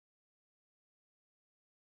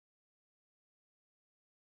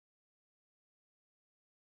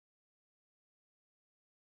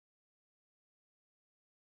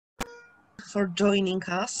for joining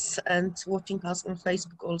us and watching us on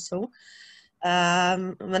Facebook also.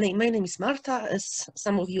 My name is Marta, as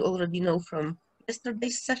some of you already know from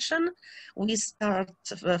yesterday's session. We start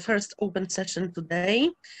the first open session today.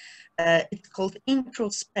 It's called Intro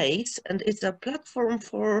Space, and it's a platform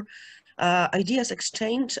for ideas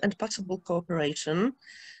exchange and possible cooperation.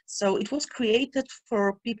 So it was created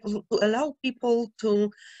for people to allow people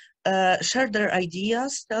to share their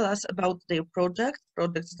ideas, tell us about their projects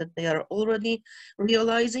that they are already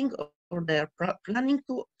realizing or they are planning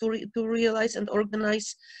to realize and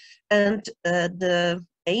organize. And the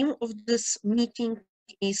aim of this meeting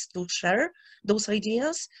is to share those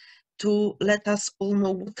ideas, to let us all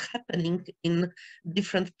know what's happening in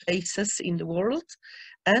different places in the world,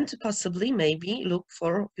 and possibly maybe look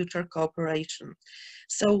for future cooperation.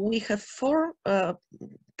 So we have four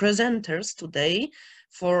presenters today.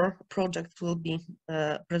 Four projects will be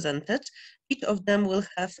presented. Each of them will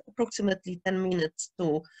have approximately 10 minutes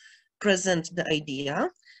to present the idea.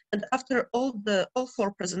 And after all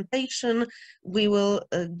four presentations, we will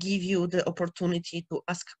give you the opportunity to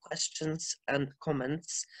ask questions and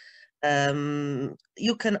comments.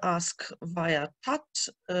 You can ask via chat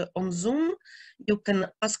on Zoom. You can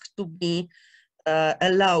ask to be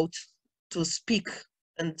allowed to speak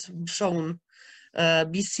and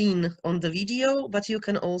be seen on the video, but you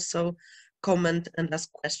can also comment and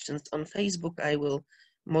ask questions on Facebook. I will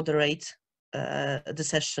moderate the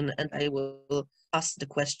session and I will ask the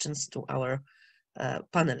questions to our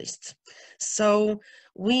panelists. So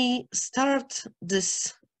we start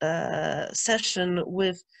this session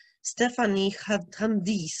with Stephanie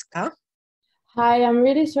Handiska. Hi, I'm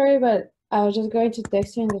really sorry, but I was just going to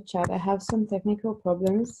text you in the chat. I have some technical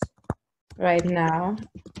problems right now.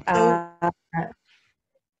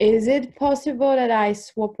 Is it possible that I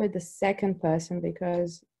swap with the second person,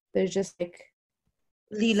 because there's just like...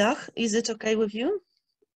 Lilach, is it okay with you?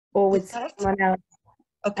 Or with someone else?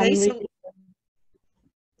 Okay,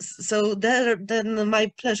 so then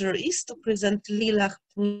my pleasure is to present Lilach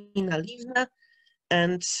Livna,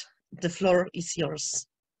 and the floor is yours.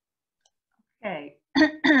 Okay,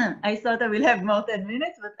 I thought I will have more 10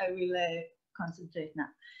 minutes, but I will concentrate now.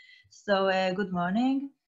 So good morning.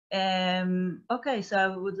 Okay, so I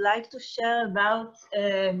would like to share about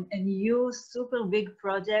a new super big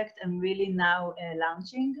project I'm really now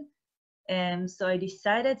launching. So I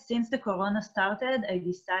decided, since the corona started, I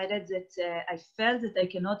decided that I felt that I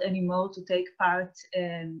cannot anymore to take part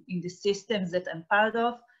in the systems that I'm part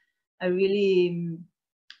of. I really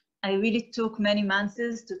took many months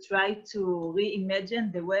to try to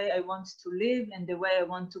reimagine the way I want to live and the way I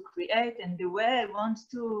want to create and the way I want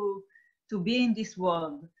to be in this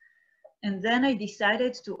world. And then I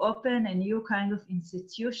decided to open a new kind of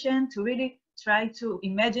institution to really try to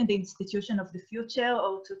imagine the institution of the future,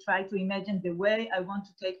 or to try to imagine the way I want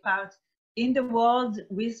to take part in the world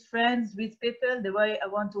with friends, with people, the way I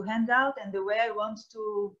want to hand out, and the way I want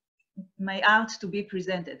my art to be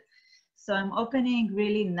presented. So I'm opening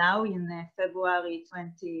really now in February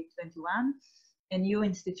 2021, a new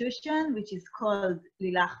institution, which is called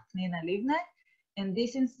Lilach Pnina Livne. And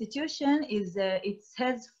this institution is, it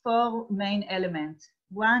has four main elements.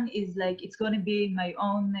 One is like, it's going to be my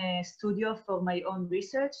own studio for my own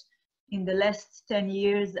research. In the last 10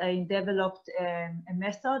 years, I developed a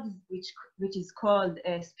method which is called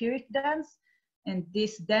spirit dance. And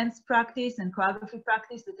this dance practice and choreography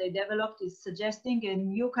practice that I developed is suggesting a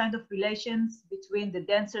new kind of relations between the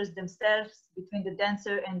dancers themselves, between the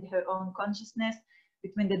dancer and her own consciousness,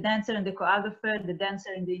 between the dancer and the choreographer, the dancer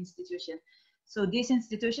and the institution. So this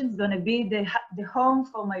institution is going to be the home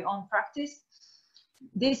for my own practice.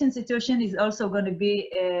 This institution is also going to be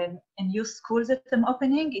a new school that I'm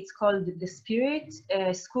opening. It's called The Spirit,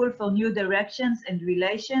 a school for new directions and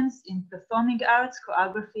relations in performing arts,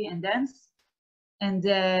 choreography, and dance. And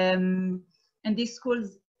this school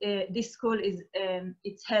is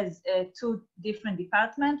it has two different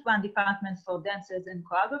departments. One department for dancers and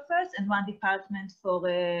choreographers, and one department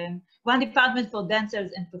for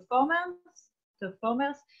dancers and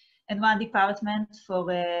performers, and one department for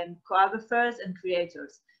choreographers and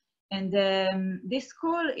creators. And this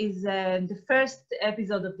school is the first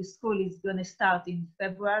episode of the school is going to start in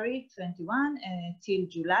February 21 till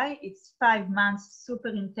July. It's 5 months super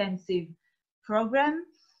intensive program,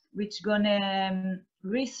 which gonna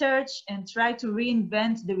research and try to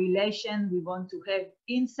reinvent the relation we want to have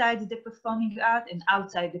inside the performing art and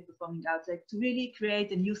outside the performing art, like to really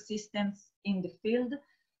create a new systems in the field.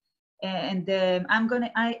 And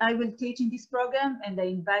I will teach in this program, and I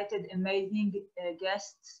invited amazing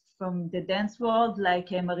guests from the dance world,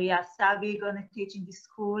 like Maria Savi gonna teach in this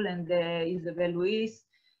school, and Isabel Luis,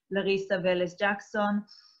 Larissa Velez-Jackson.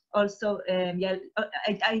 Also, yeah,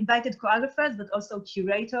 I invited choreographers, but also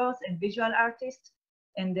curators and visual artists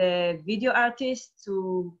and video artists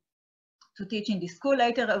to teach in the school.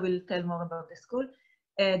 Later, I will tell more about the school.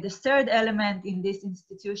 The third element in this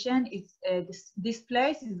institution is this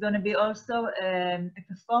place is going to be also a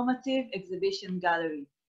performative exhibition gallery.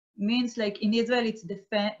 Means like in Israel, it's the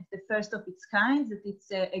first of its kind, that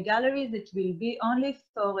it's a gallery that will be only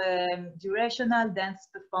for durational dance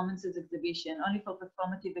performances exhibition, only for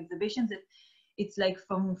performative exhibitions. That it's like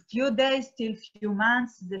from few days till few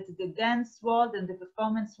months that the dance world and the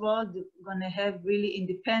performance world are going to have really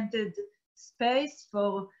independent space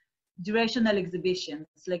for durational exhibitions,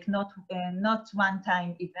 like not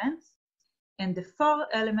one-time events. And the fourth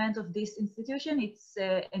element of this institution, it's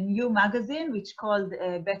a new magazine which called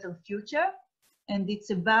Better Future, and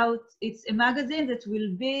it's a magazine that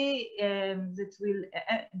will be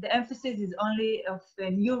the emphasis is only of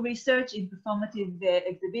new research in performative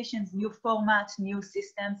exhibitions, new formats, new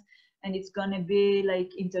systems, and it's going to be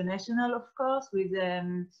like international, of course, with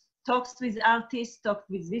talks with artists, talks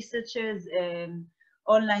with researchers,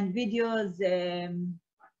 online videos,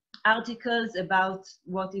 articles about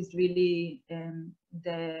what is really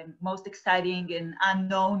the most exciting and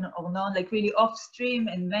unknown or known, like really off-stream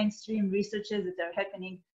and mainstream researches that are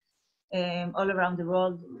happening all around the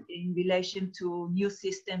world in relation to new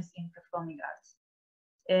systems in performing arts.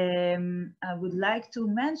 I would like to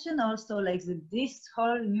mention also like that this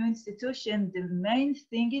whole new institution, the main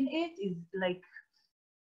thing in it is like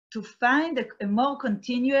to find a more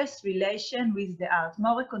continuous relation with the art.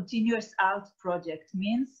 More a continuous art project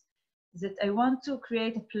means that I want to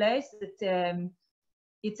create a place that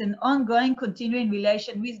it's an ongoing, continuing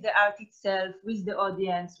relation with the art itself, with the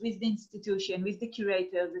audience, with the institution, with the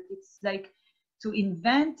curators, that it's like to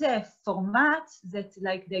invent a format that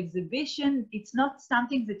like the exhibition, it's not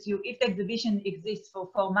something that you, if the exhibition exists for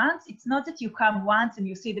 4 months, it's not that you come once and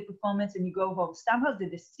you see the performance and you go home. Somehow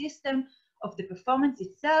that the system of the performance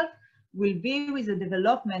itself will be with the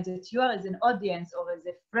development that you are as an audience or as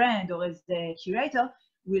a friend or as the curator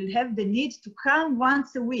will have the need to come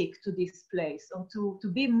once a week to this place or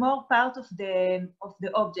to be more part of the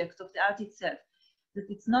object, of the art itself. That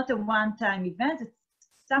it's not a one-time event, it's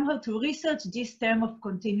somehow to research this term of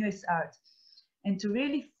continuous art and to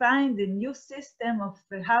really find a new system of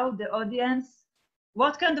how the audience,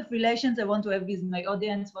 what kind of relations I want to have with my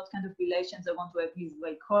audience, what kind of relations I want to have with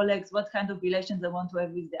my colleagues, what kind of relations I want to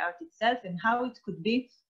have with the art itself, and how it could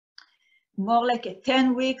be more like a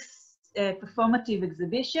 10 weeks performative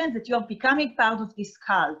exhibition that you are becoming part of this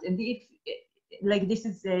cult. And if, like this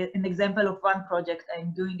is an example of one project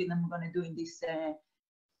I'm doing and I'm going to do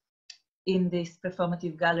in this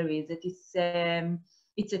performative gallery, that it's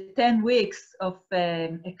a 10 weeks of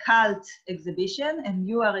a cult exhibition, and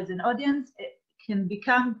you are as an audience can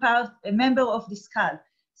become a member of this cult.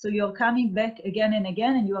 So you're coming back again and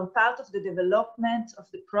again, and you are part of the development of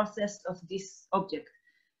the process of this object.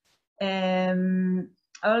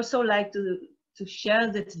 I also like to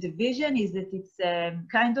share that the vision is that it's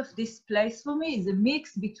kind of this place for me is a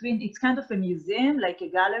mix between, it's kind of a museum, like a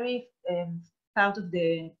gallery, part of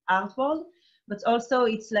the art world, but also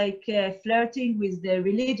it's like flirting with the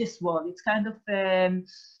religious world. It's kind of a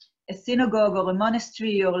synagogue or a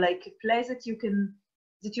monastery or like a place that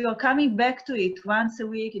you are coming back to it once a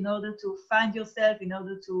week in order to find yourself, in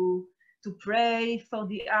order to pray for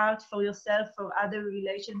the art, for yourself, for other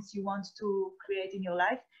relations you want to create in your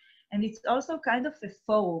life. And it's also kind of a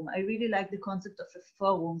forum. I really like the concept of a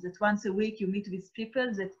forum, that once a week you meet with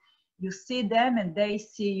people, that you see them and they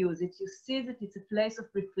see you, that you see that it's a place of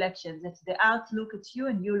reflection, that the art look at you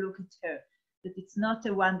and you look at her, that it's not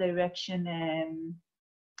a one direction,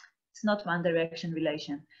 it's not one direction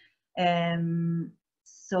relation.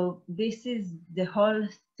 So this is the whole,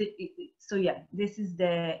 so yeah, this is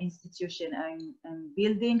the institution I'm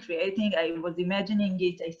building, creating. I was imagining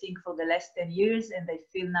it, I think, for the last 10 years, and I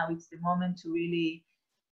feel now it's the moment to really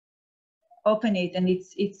open it. And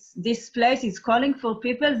it's this place is calling for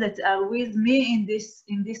people that are with me in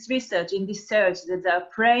this research, in this search, that are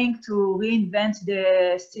praying to reinvent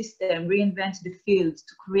the system, reinvent the field,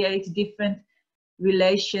 to create different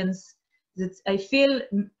relations. That I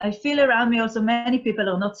feel around me also many people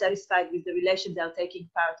are not satisfied with the relations they are taking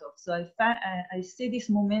part of. So I see this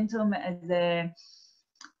momentum as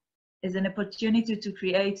an opportunity to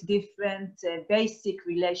create different basic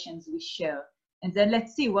relations we share. And then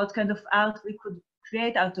let's see what kind of art we could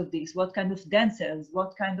create out of this, what kind of dancers,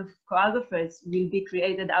 what kind of choreographers will be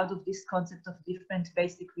created out of this concept of different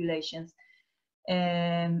basic relations.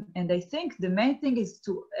 And I think the main thing is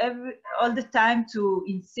to all the time to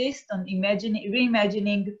insist on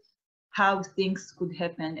reimagining how things could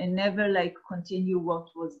happen, and never like continue what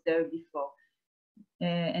was there before.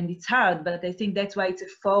 And it's hard, but I think that's why it's a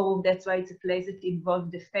forum, that's why it's a place that involves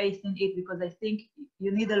the faith in it, because I think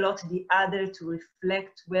you need a lot the other to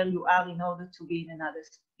reflect where you are in order to be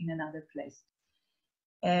in another place.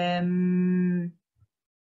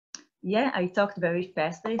 Yeah, I talked very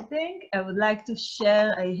fast, I think. I would like to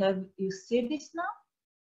share, you see this now?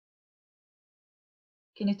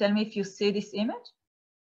 Can you tell me if you see this image?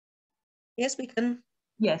 Yes, we can.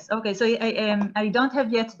 Yes, okay, so I don't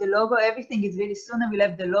have yet the logo. Everything is really soon. I will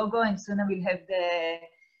have the logo, and soon I will have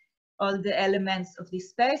all the elements of this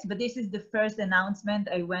space. But this is the first announcement.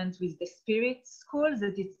 I went with the Spirit School,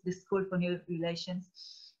 that it's the School for New Relations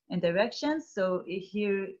and Directions. So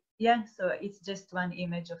here, yeah, so it's just one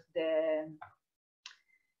image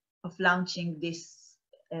of launching this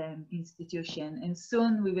institution. And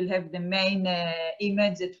soon we will have the main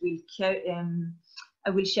image that will carry, I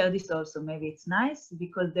will share this also, maybe it's nice,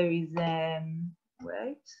 because there is,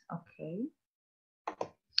 wait, okay.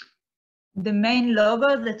 The main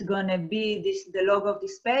logo that's gonna be the logo of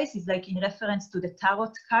this space is like in reference to the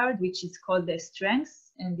tarot card, which is called the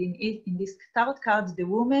Strength. And in this tarot card, the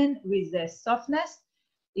woman with the softness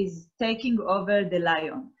is taking over the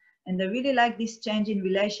lion. And I really like this change in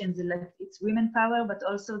relations, like it's women power, but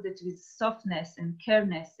also that with softness and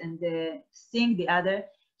careness and seeing the other,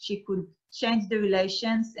 she could change the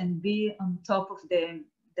relations and be on top of the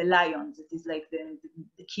lion, that is like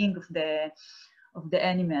the king of the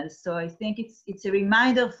animals. So I think it's a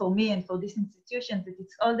reminder for me and for this institution that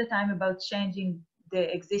it's all the time about changing the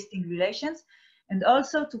existing relations, and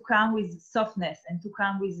also to come with softness and to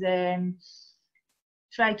come with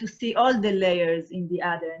try to see all the layers in the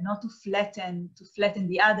other, not to flatten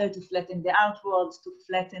the other, to flatten the outwards, to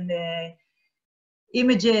flatten the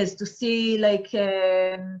images, to see like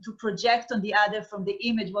to project on the other from the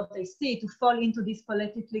image what I see, to fall into this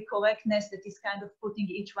politically correctness that is kind of putting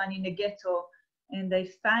each one in a ghetto. And I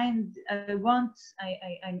find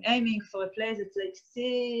I'm aiming for a place that's like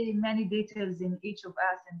see many details in each of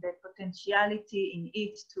us and the potentiality in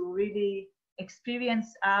it to really experience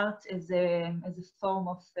art as a form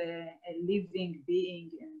of a living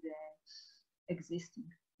being and existing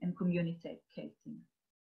and communicating.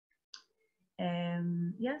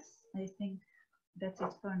 Yes, I think that's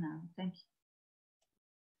it for now. Thank you.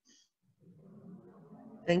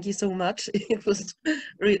 Thank you so much. It was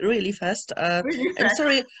really fast. Really I'm fast.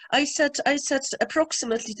 sorry. I said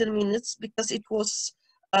approximately 10 minutes because it was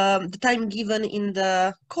the time given in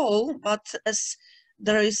the call. But as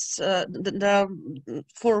there are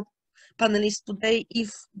 4 panelists today,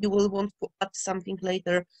 if you will want to add something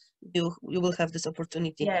later, you will have this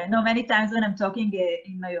opportunity. Yeah, no, many times when I'm talking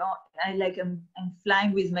in my own, I'm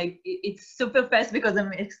flying with my, it's super fast because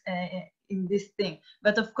I'm in this thing.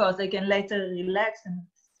 But of course, I can later relax and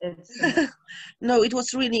No, it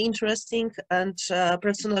was really interesting, and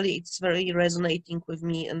personally, it's very resonating with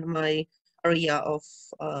me and my area of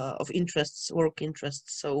interests, work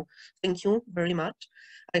interests. So thank you very much.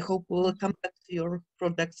 I hope we'll come back to your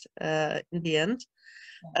project in the end.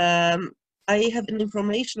 I have an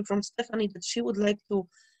information from Stephanie that she would like to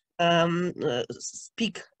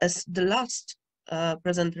speak as the last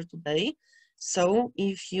presenter today. So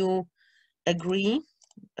if you agree,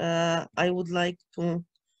 I would like to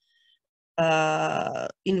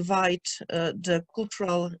invite the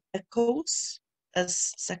cultural echoes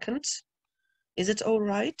as second. Is it all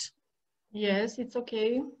right? Yes, it's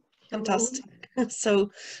okay. Fantastic. So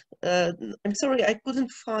I'm sorry, I couldn't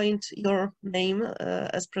find your name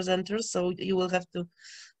as presenter, so you will have to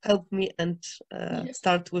help me and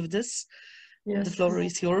start with this. Yes. The floor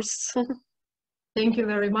is yours. Thank you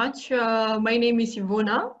very much. My name is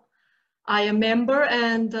Ivona. I am member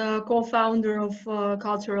and co-founder of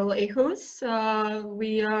Cultural Echoes.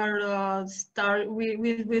 We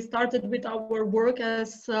started with our work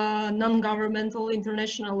as non-governmental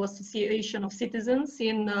international association of citizens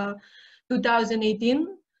in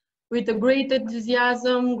 2018 with a great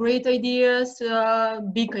enthusiasm, great ideas,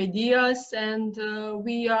 big ideas, and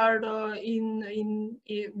we are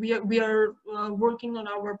working on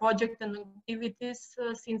our project and activities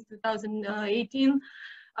since 2018.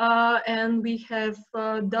 And we have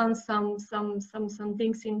done some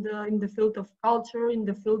things in the field of culture, in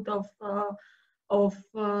the field of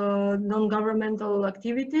non-governmental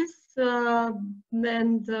activities,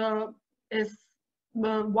 and as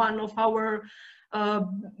one of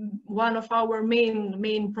our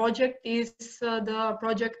main project is the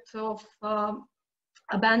project of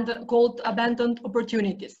called Abandoned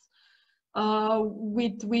Opportunities.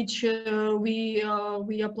 with which we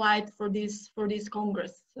applied for this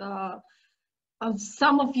Congress.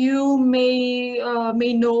 Some of you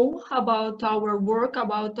may know about our work,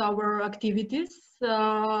 about our activities,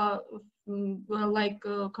 like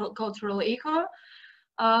Cultural Echo.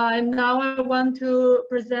 And now I want to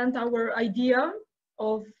present our idea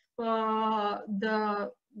of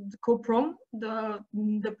the Cuprom,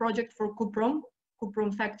 the project for Cuprom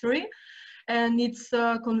factory, and its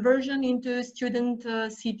conversion into a student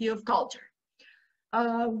city of culture.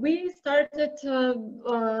 We started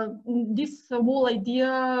this whole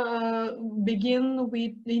idea begin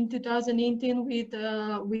with in 2018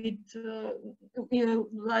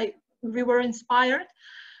 like we were inspired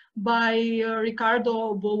by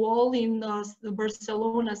Ricardo Boal in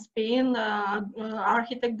Barcelona, Spain,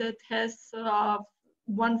 architect that has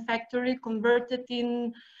one factory converted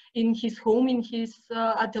in his home, in his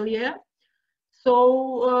atelier.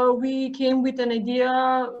 So we came with an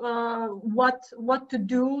idea what to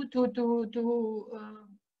do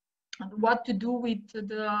what to do with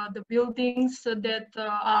the buildings that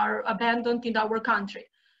are abandoned in our country.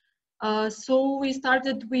 So we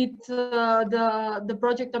started with the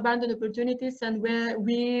project Abandoned Opportunities, and where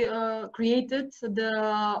we created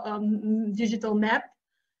the digital map.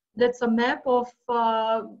 That's a map of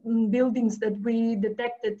buildings that we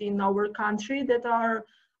detected in our country that are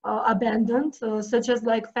abandoned, such as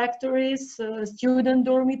like factories, student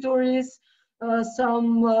dormitories,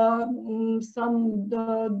 some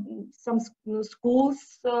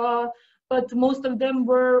schools, but most of them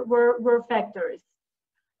were factories.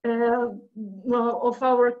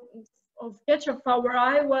 Of sketch of our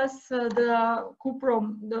eye was the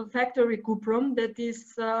Cuprom, the factory Cuprom that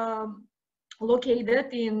is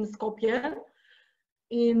located in Skopje,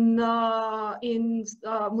 in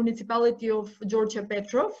municipality of Georgia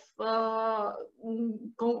Petrov,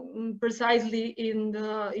 precisely in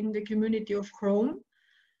the community of Chrome.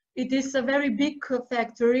 It is a very big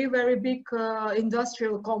factory, very big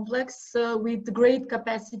industrial complex with great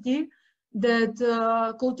capacity that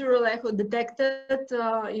Cultural Echo detected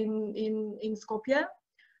in Skopje.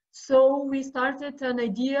 So we started an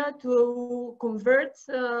idea to convert,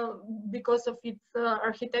 because of its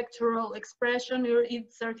architectural expression or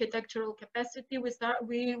its architectural capacity, we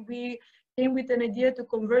came with an idea to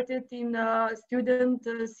convert it in a student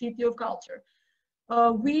city of culture.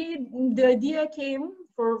 The idea came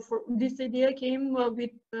this idea came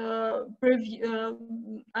with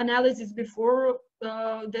analysis before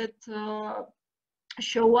that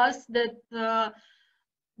show us that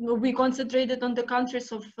we concentrated on the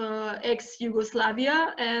countries of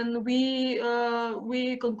ex-Yugoslavia, and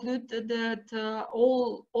we concluded that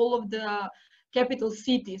all of the capital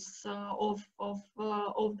cities of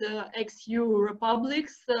the ex-EU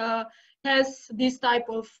republics has this type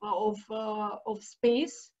of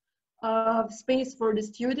space, space for the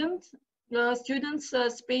students,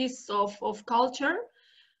 space of culture,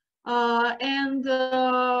 and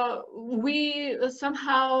we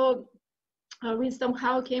somehow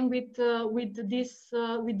came with this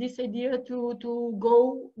idea to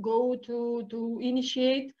go to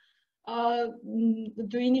initiate our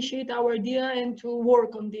idea and to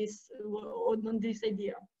work on this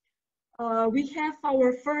idea. We have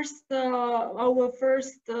our first thing.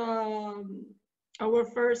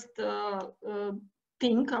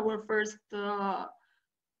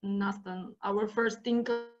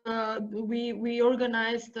 We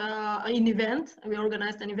organized an event. We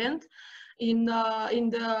organized an event in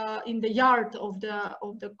the yard of the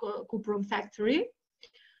Cuprom factory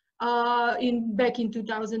back in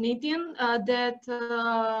 2018 that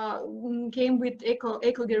came with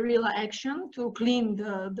eco guerrilla action to clean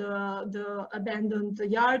the abandoned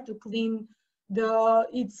yard, to clean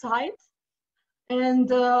its site.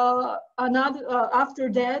 And after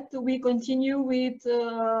that, we continue with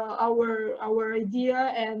our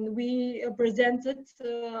idea, and we presented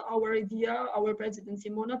our idea. Our president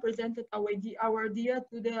Simona presented our idea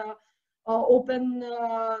to the Open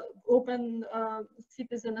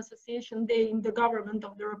Citizen Association Day in the government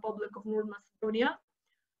of the Republic of North Macedonia.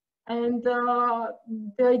 And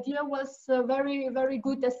the idea was very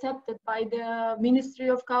good accepted by the Ministry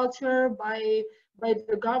of Culture, by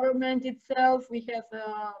the government itself. We have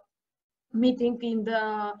a meeting in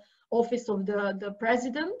the office of the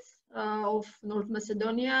president of North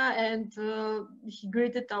Macedonia, and he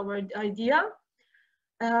greeted our idea.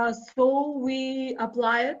 So we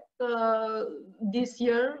applied this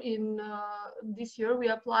year. This year we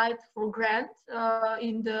applied for grant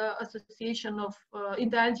in the association of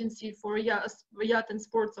in the agency for youth and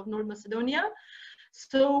sports of North Macedonia,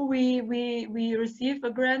 So we received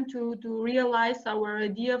a grant to realize our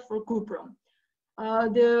idea for Cuprum.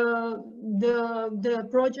 The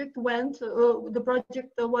project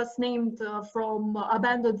was named from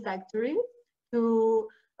abandoned factory to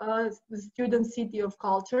the student city of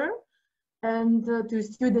culture and to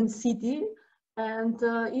student city, and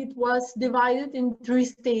it was divided in 3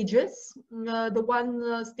 stages. The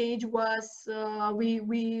one stage was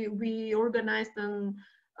we organized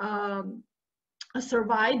a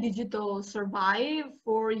digital survey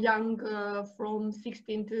for young from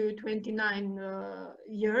 16 to 29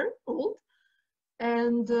 year old,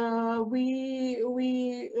 and we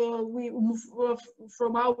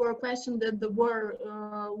from our question that were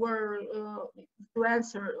to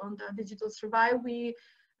answer on the digital survey, we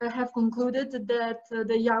have concluded that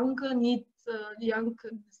the young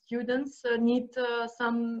students need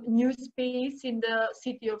some new space in the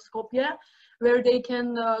city of Skopje, where they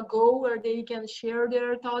can go, where they can share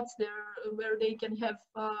their thoughts, where they can have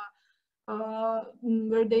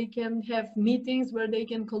meetings, where they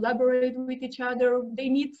can collaborate with each other. They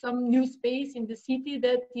need some new space in the city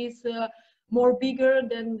that is more bigger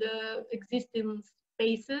than the existing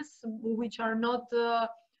spaces, which are not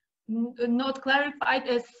clarified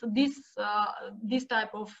as this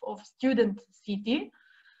type of student city.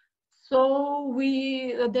 So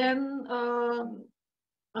we then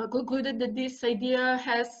concluded that this idea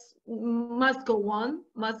must go on,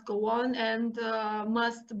 and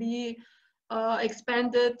must be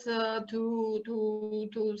expanded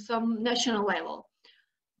to some national level.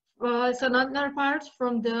 So another part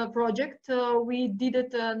from the project, we did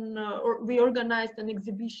it we organized an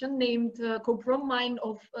exhibition named Cuprum Mind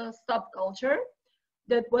of Subculture,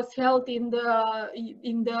 that was held in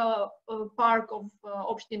the park of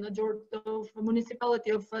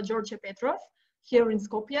municipality of George Petrov here in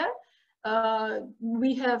Skopje.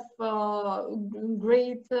 We have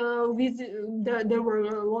great there were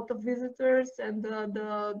a lot of visitors, and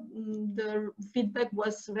the feedback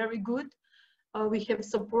was very good. We have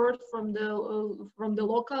support from the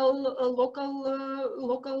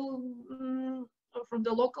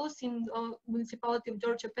locals in municipality of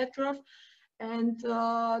George Petrov, and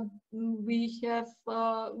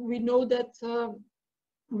we know that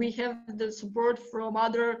we have the support from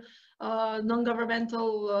other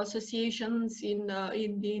non-governmental associations in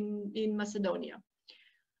Macedonia.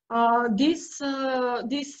 This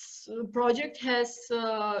project has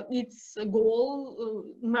its goal,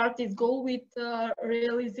 marked its goal with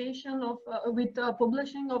realization of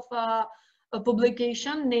publishing of a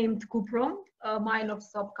publication named Cuprum, Mind of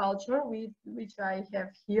Subculture, which I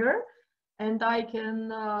have here, and I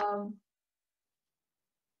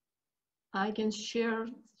can share.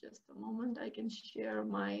 Just a moment. I can share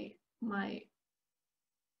my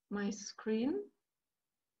screen.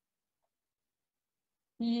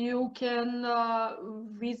 You can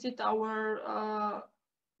visit our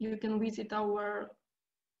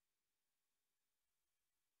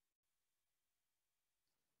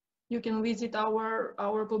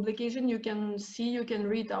publication. You can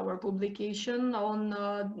read our publication on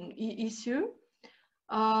issue.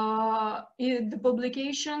 The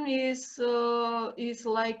publication is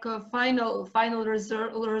like a final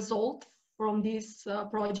result from this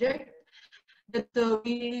project that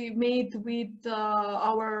we made with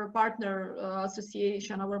our partner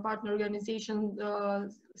association, our partner organization,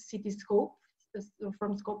 City Scope,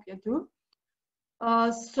 from Skopje too.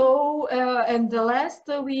 And the last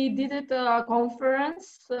we did it a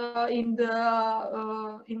conference in the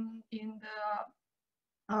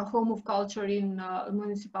Home of Culture in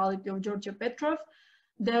municipality of George Petrov,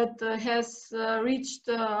 that has reached,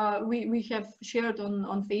 we have shared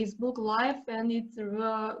on Facebook Live, and it's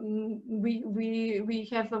we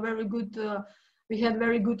have a very good we had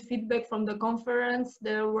very good feedback from the conference.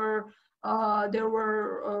 There were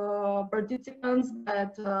participants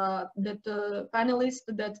that panelists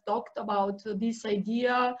that talked about this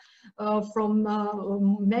idea from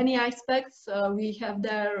many aspects. We have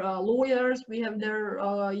their lawyers, we have their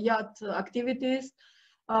youth activists.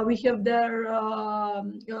 We have their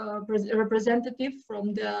representative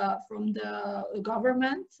from the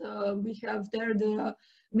government. We have there the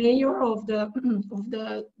mayor of the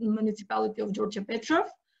municipality of George Petrov,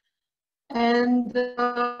 and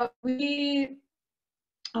we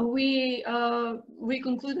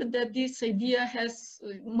concluded that this idea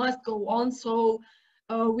must go on. So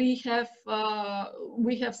we have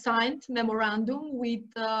signed memorandum with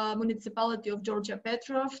municipality of George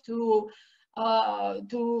Petrov to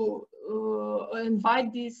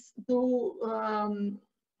invite this to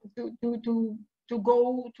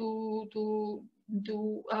go to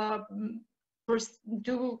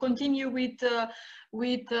to continue with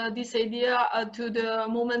this idea to the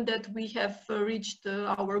moment that we have reached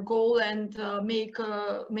our goal and to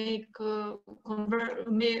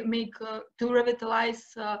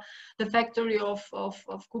revitalize the factory of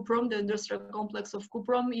Cuprom, the industrial complex of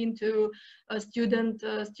Cuprom, into a student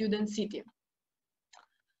city.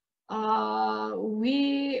 Our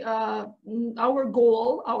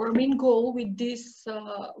main goal with this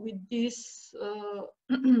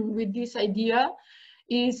with this idea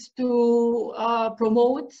is to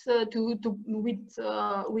promote with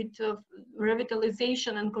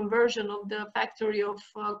revitalization and conversion of the factory of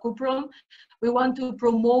Cuprom. We want to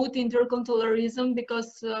promote interculturalism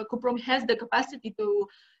because Cuprom has the capacity to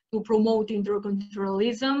promote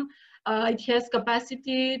interculturalism. It has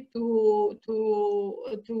capacity to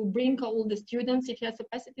bring all the students. It has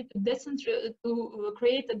capacity to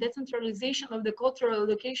create a decentralization of the cultural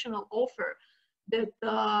educational offer that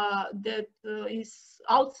is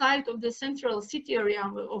outside of the central city area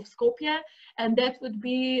of Skopje, and that would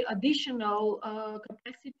be additional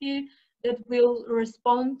capacity that will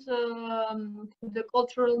respond to the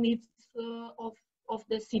cultural needs of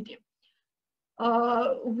the city.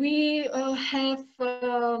 We have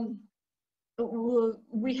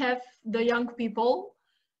the young people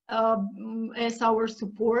as our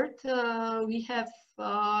support. We have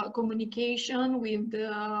communication with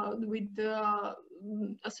the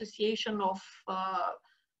association of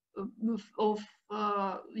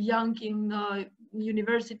young in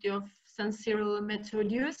University of St. Cyril and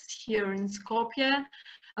Methodius here in Skopje.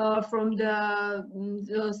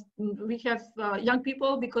 We have young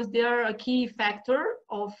people because they are a key factor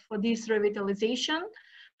of this revitalization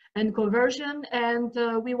and conversion, and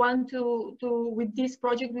we want to with this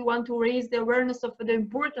project we want to raise the awareness of the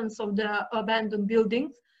importance of the abandoned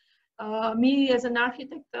buildings. Me as an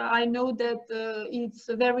architect, I know that it's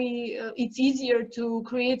easier to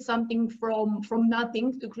create something from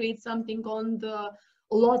nothing, to create something on the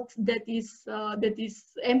lot that is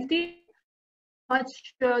empty.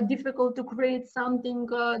 Much difficult to create something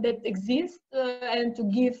that exists and to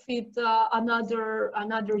give it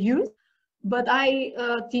another use. But I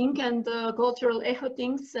think, and Cultural Echo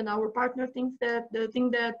thinks, and our partner thinks that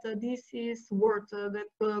this is worth that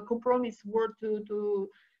Cuprom is worth to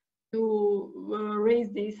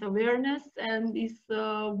raise this awareness, and is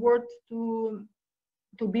worth to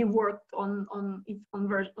be worked on its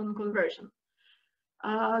conversion.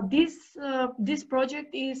 This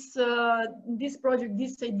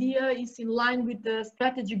idea is in line with the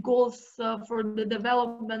strategic goals for the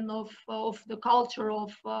development of the culture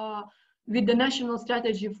with the national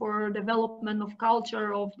strategy for development of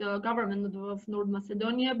culture of the government of North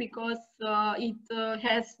Macedonia, because it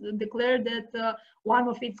has declared that one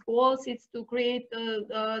of its goals is to create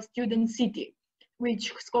a student city,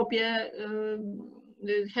 which Skopje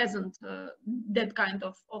hasn't that kind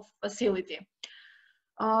of facility.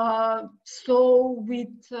 So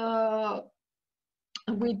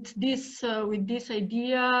with this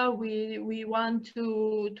idea, we want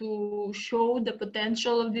to show the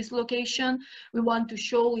potential of this location. We want to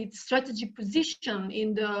show its strategic position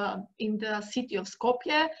in the city of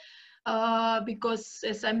Skopje, because,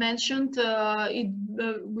 as I mentioned, it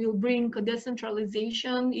will bring a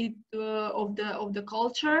decentralization of the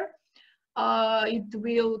culture. It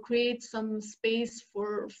will create some space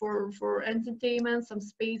for entertainment, some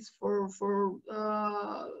space for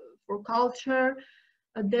culture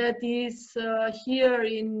that is here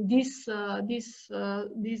in this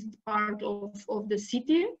part of the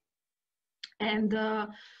city. And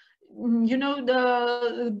you know,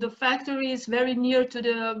 the factory is very near to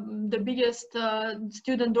the biggest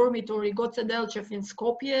student dormitory, Goce Delchev in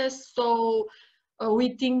Skopje. So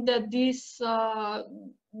we think that this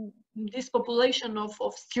population of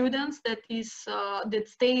students that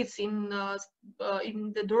stays in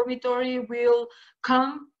the dormitory will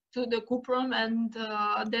come to the Cuprom, and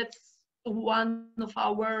that's one of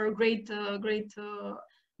our great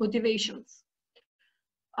motivations.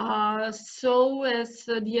 So as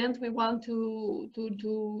the end, we want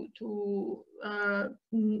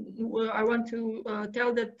I want to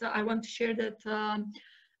share that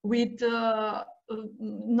with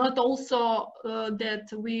not also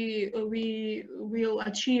that we will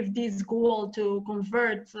achieve this goal to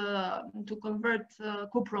convert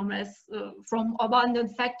Cuprom as from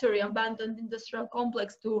abandoned factory, abandoned industrial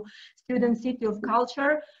complex to student city of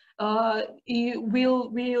culture.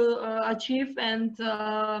 We'll achieve and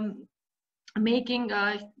making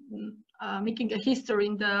a history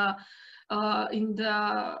in the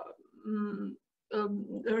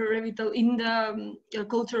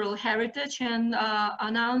cultural heritage, and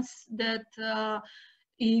announce that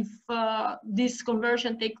if this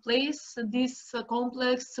conversion take place, this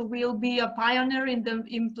complex will be a pioneer in the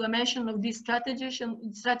implementation of these strategies,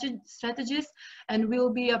 and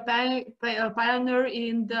will be a pioneer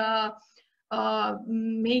in the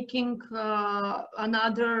making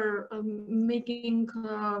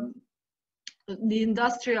the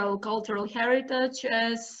industrial cultural heritage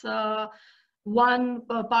as one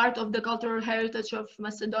part of the cultural heritage of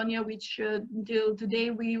Macedonia, which till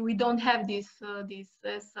today we don't have this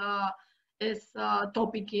as a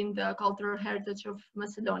topic in the cultural heritage of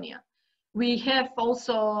Macedonia. We have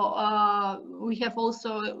also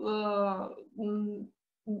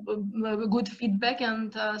good feedback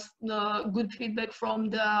and good feedback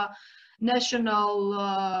from the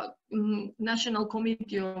national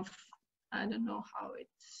committee of, I don't know how it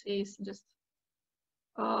says, just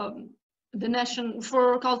the Nation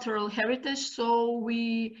for Cultural Heritage. So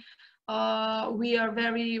we are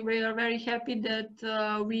very happy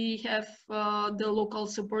that we have the local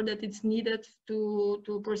support that it's needed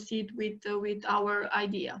to proceed with our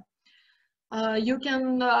idea. You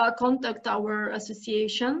can contact our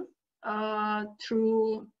association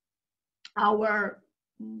through our,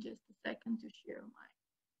 just a second to share my.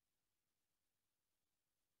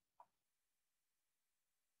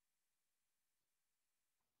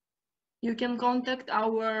 You can contact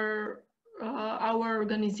our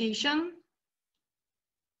organization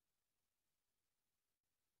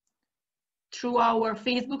through our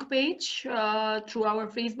Facebook page,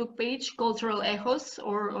 Cultural Echos,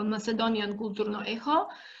 or on Macedonian Kulturno Echo.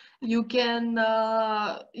 You can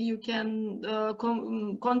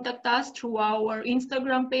contact us through our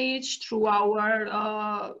Instagram page, through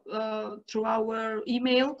our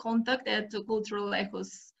email contact at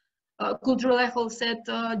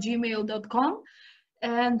culturalechos@gmail.com,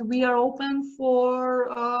 and we are open for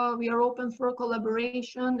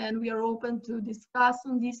collaboration, and we are open to discuss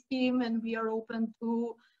on this theme, and we are open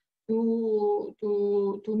to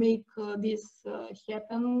make this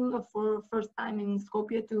happen for first time in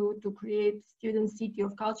Skopje, to create student city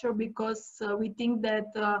of culture, because we think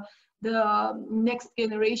that the next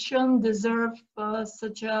generation deserves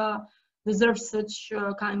such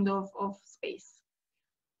kind of space.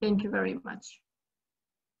 Thank you very much.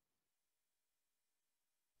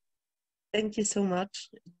 Thank you so much.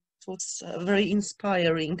 It was very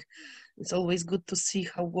inspiring. It's always good to see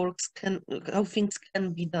how things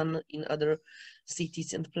can be done in other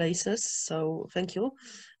cities and places. So thank you.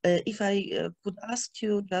 If I could ask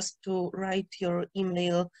you just to write your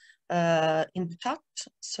email in the chat,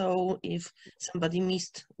 so if somebody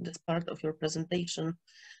missed this part of your presentation,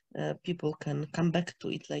 people can come back to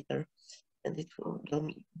it later, and it will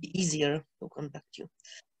be easier to contact you.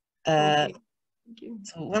 Okay. Thank you.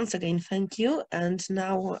 So once again, thank you. And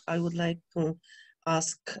now I would like to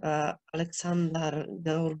ask Alexander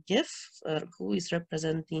Georgiev, who is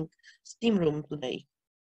representing Steam Room today.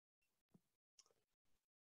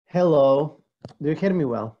 Hello, do you hear me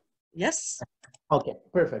well? Yes. Okay,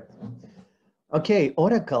 perfect. Okay,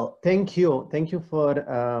 Oracle, thank you. Thank you for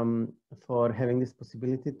having this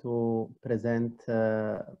possibility to present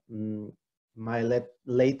my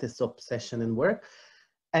latest obsession and work.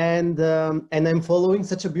 And I'm following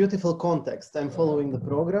such a beautiful context. I'm following the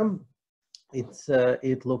program.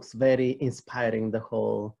 It looks very inspiring, the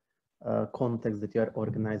whole context that you're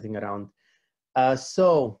organizing around.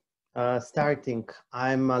 Starting,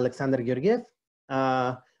 I'm Alexander Georgiev.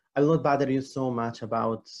 I will not bother you so much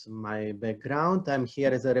about my background. I'm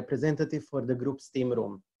here as a representative for the group Steam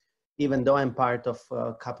Room, even though I'm part of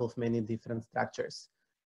a couple of many different structures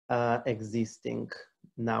existing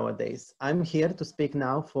nowadays. I'm here to speak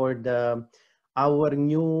now for our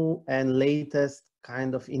new and latest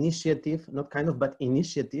kind of initiative, not kind of, but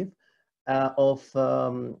initiative of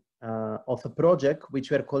a project,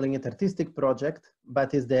 which we're calling it artistic project,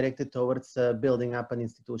 but is directed towards building up an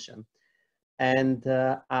institution. And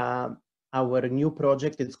our new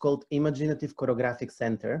project, it's called Imaginative Choreographic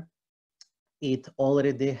Center. It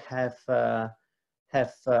already have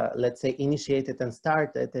let's say, initiated and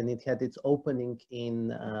started, and it had its opening in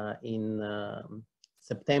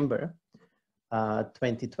September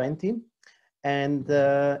 2020. And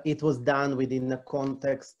it was done within the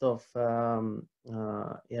context of,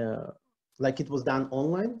 like it was done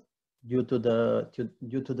online due to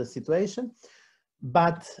the situation.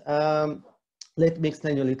 But let me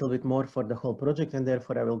explain you a little bit more for the whole project, and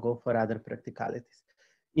therefore I will go for other practicalities.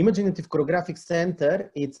 Imaginative Choreographic Center,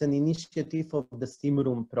 it's an initiative of the Steam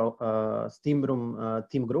Room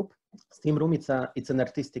team group. Steam Room, it's an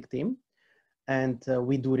artistic team, And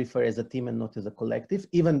we do refer as a team and not as a collective,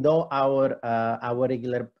 even though our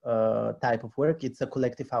regular type of work, it's a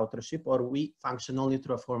collective authorship, or we function only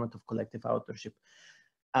through a format of collective authorship.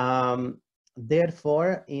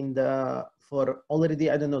 Therefore, for already,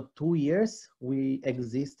 I don't know, 2 years, we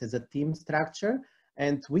exist as a team structure,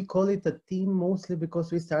 and we call it a team mostly because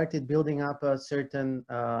we started building up a certain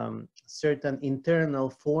internal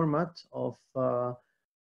format of,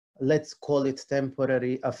 let's call it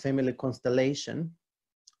temporary, a family constellation,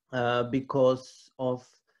 because of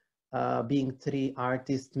being 3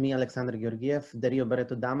 artists, me, Alexander Georgiev, Dario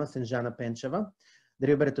Barreto Damas, and Jana Pencheva.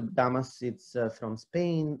 Dario Barreto Damas, it's from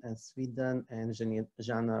Spain and Sweden, and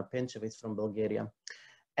Jana Pencheva is from Bulgaria.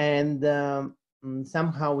 And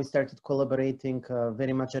somehow we started collaborating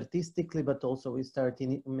very much artistically, but also we started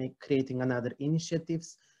creating another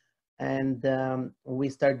initiatives. And we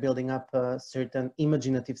start building up a certain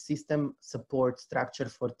imaginative system support structure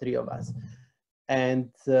for 3 of us. And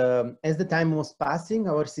as the time was passing,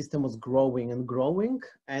 our system was growing and growing,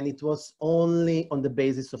 and it was only on the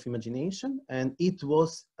basis of imagination, and it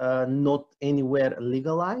was not anywhere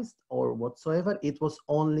legalized or whatsoever. It was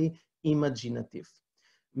only imaginative,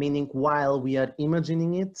 meaning while we are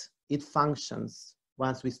imagining it, it functions.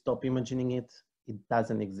 Once we stop imagining it, it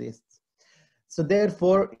doesn't exist. So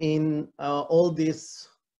therefore, in all this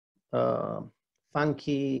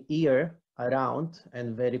funky year around,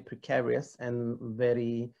 and very precarious and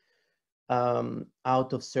very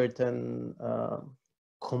out of certain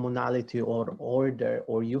commonality or order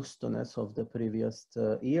or usefulness of the previous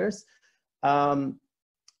years,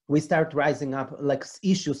 we start rising up, like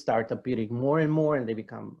issues start appearing more and more, and they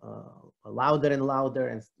become louder and louder,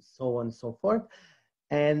 and so on and so forth.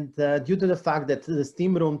 And due to the fact that the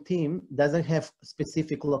Steam Room team doesn't have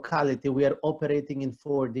specific locality, we are operating in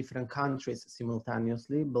 4 different countries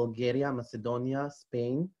simultaneously: Bulgaria, Macedonia,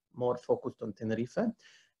 Spain, more focused on Tenerife,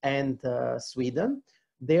 and Sweden.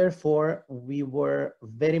 Therefore, we were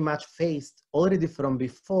very much faced already from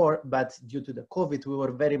before, but due to the COVID, we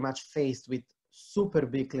were very much faced with super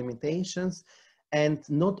big limitations. And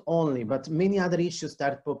not only, but many other issues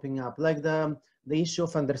start popping up, like the issue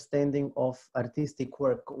of understanding of artistic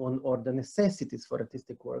work or the necessities for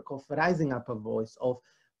artistic work, of rising up a voice, of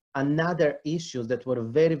another issues that were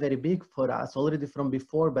very, very big for us already from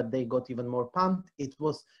before, but they got even more pumped. It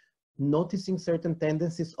was noticing certain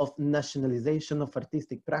tendencies of nationalization of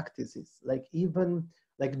artistic practices, like even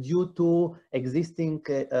like due to existing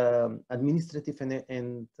administrative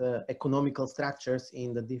and economical structures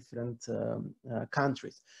in the different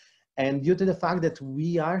countries. And due to the fact that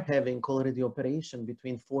we are having already operation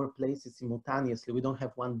between 4 places simultaneously, we don't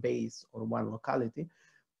have one base or one locality,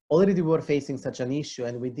 already we were facing such an issue.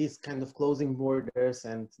 And with this kind of closing borders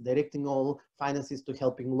and directing all finances to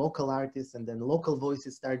helping local artists, and then local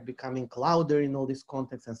voices start becoming louder in all this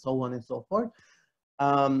context, and so on and so forth,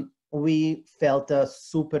 we felt a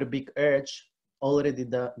super big urge already,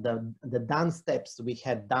 the done steps we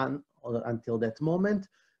had done until that moment,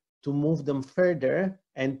 to move them further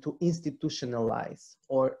and to institutionalize,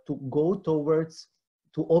 or to go towards,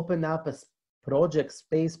 to open up a project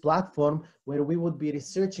space platform where we would be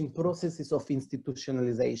researching processes of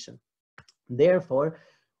institutionalization. Therefore,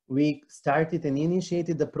 we started and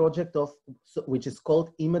initiated the project of, which is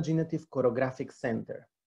called Imaginative Choreographic Center.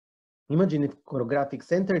 Imaginative Choreographic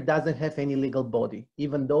Center doesn't have any legal body,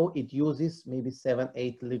 even though it uses maybe 7,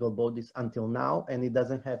 8 legal bodies until now, and it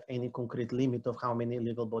doesn't have any concrete limit of how many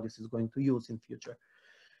legal bodies it's going to use in future.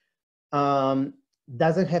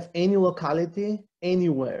 Doesn't have any locality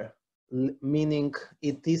anywhere, meaning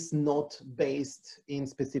it is not based in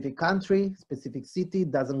specific country, specific city,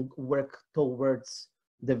 doesn't work towards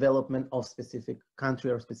development of specific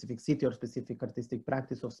country or specific city or specific artistic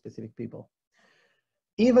practice of specific people.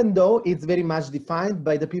 Even though it's very much defined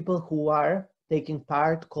by the people who are taking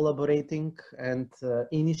part, collaborating, and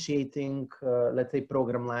initiating, let's say,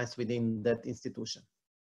 program lines within that institution.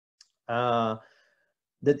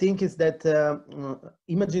 The thing is that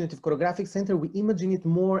Imaginative Choreographic Center, we imagine it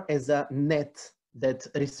more as a net that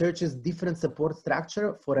researches different support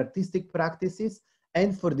structure for artistic practices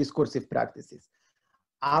and for discursive practices.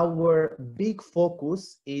 Our big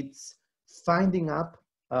focus is finding up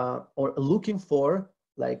or looking for,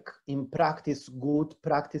 like in practice, good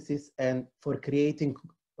practices, and for creating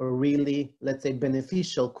really, let's say,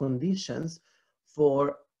 beneficial conditions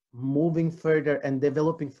for moving further and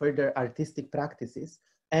developing further artistic practices,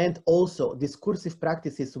 and also discursive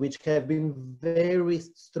practices, which have been very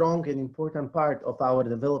strong and important part of our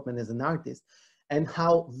development as an artist, and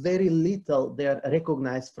how very little they are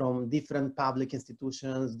recognized from different public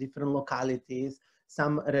institutions, different localities.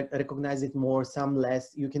 some recognize it more, some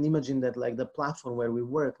less. You can imagine that like the platform where we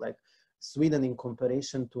work, like Sweden in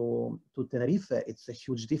comparison to Tenerife, it's a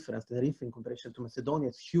huge difference. Tenerife in comparison to Macedonia,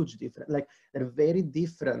 it's huge difference. Like they're very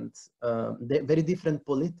different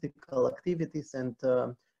political activities and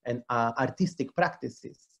artistic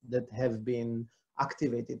practices that have been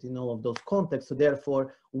activated in all of those contexts. So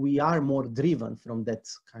therefore, we are more driven from that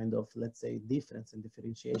kind of, let's say, difference and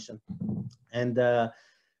differentiation. And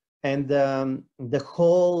the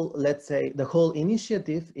whole, let's say, the whole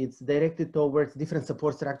initiative, it's directed towards different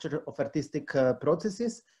support structure of artistic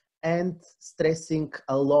processes and stressing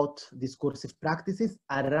a lot discursive practices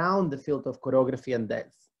around the field of choreography and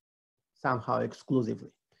dance, somehow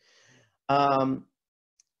exclusively.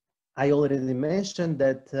 I already mentioned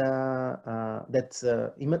that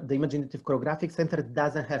the Imaginative Choreographic Center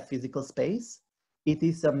doesn't have physical space. It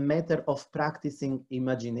is a matter of practicing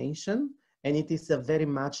imagination, and it is a very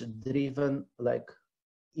much driven, like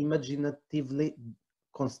imaginatively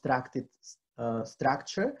constructed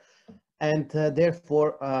structure. And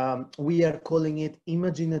therefore, we are calling it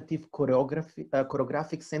Imaginative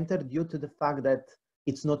Choreographic Center due to the fact that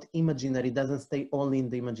it's not imaginary, it doesn't stay only in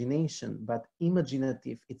the imagination, but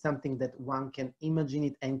imaginative. It's something that one can imagine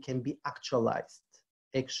it and can be actualized.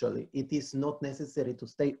 Actually, it is not necessary to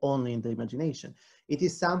stay only in the imagination. It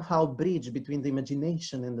is somehow bridge between the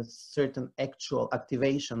imagination and a certain actual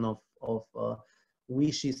activation of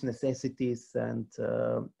wishes, necessities, and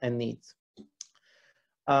needs.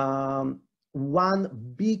 One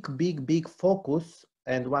big focus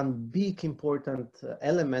and one big important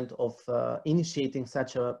element of initiating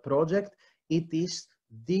such a project, it is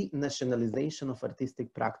the nationalization of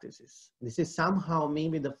artistic practices. This is somehow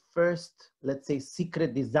maybe the first, let's say,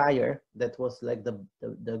 secret desire that was like the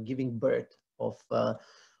giving birth of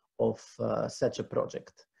such a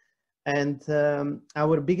project. And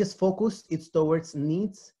our biggest focus is towards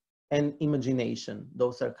needs and imagination.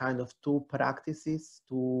 Those are kind of two practices,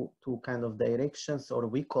 two kind of directions, or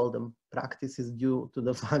we call them practices due to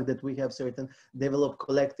the fact that we have certain developed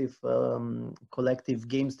collective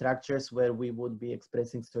game structures where we would be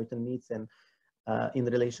expressing certain needs and in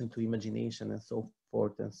relation to imagination and so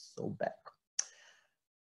forth and so back.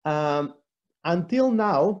 Until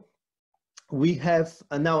now, we have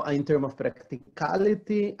now in terms of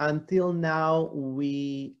practicality, until now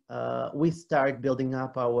we start building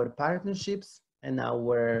up our partnerships and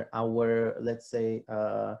our let's say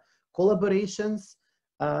collaborations,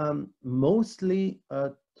 mostly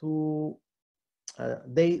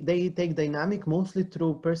they take dynamic mostly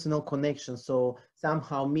through personal connections. So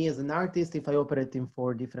somehow me as an artist, if I operate in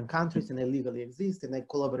 4 different countries and I legally exist and I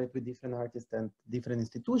collaborate with different artists and different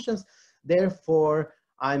institutions, therefore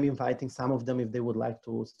I'm inviting some of them if they would like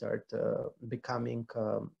to start becoming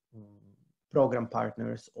program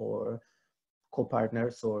partners or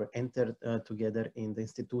co-partners or enter together in the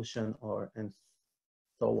institution and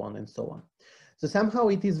so on and so on. So somehow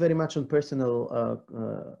it is very much on personal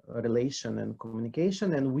relation and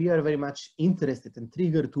communication, and we are very much interested and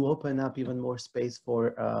triggered to open up even more space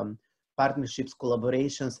for partnerships,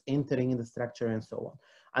 collaborations, entering in the structure and so on.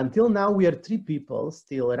 Until now, we are 3 people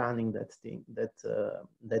still running that thing,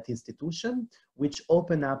 that institution, which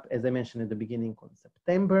opened up, as I mentioned at the beginning, on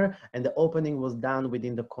September, and the opening was done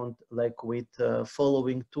within the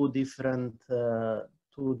following two different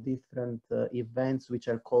events, which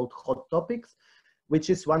are called Hot Topics, which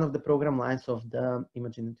is one of the program lines of the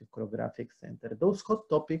Imaginative Choreographic Center. Those Hot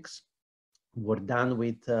Topics were done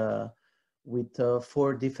with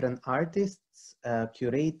 4 different artists,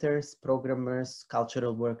 curators, programmers,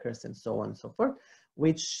 cultural workers, and so on and so forth,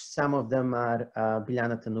 which some of them are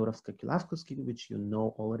Biljana Tenurovska-Kilavkovski, which you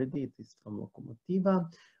know already, it is from Lokomotiva,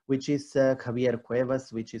 which is Javier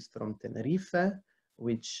Cuevas, which is from Tenerife,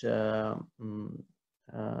 which,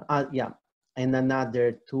 and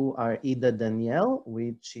another 2 are Ida Daniel,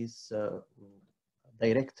 which is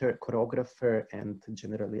director, choreographer, and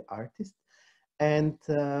generally artist. And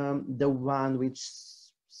the one which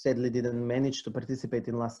sadly didn't manage to participate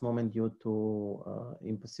in last moment due to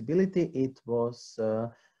impossibility, it was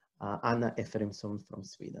Anna Efremsson from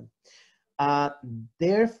Sweden.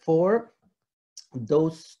 Therefore,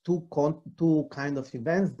 those two kind of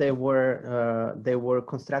events, they were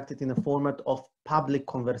constructed in a format of public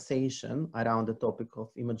conversation around the topic of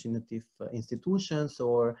imaginative institutions,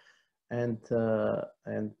 and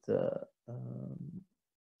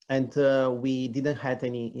we didn't have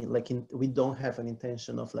any, we don't have an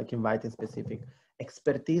intention of inviting specific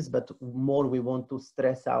expertise, but more we want to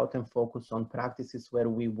stress out and focus on practices where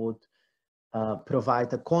we would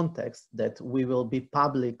provide a context that we will be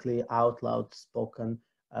publicly out loud spoken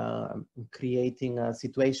creating a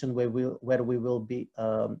situation where we will be,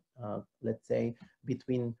 let's say,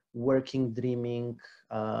 between working, dreaming,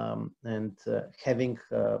 and having,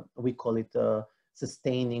 we call it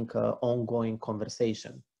sustaining ongoing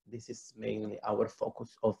conversation. This is mainly our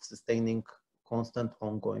focus of sustaining constant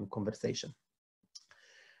ongoing conversation.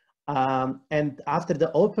 And after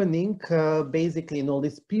the opening, basically in all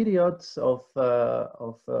these periods of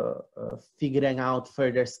figuring out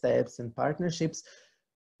further steps and partnerships,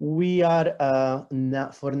 we are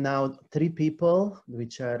for now 3 people,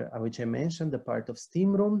 which I mentioned, the part of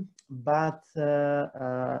Steam Room, but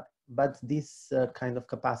this kind of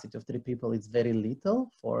capacity of 3 people is very little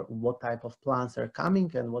for what type of plans are coming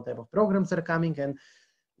and what type of programs are coming and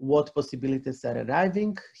what possibilities are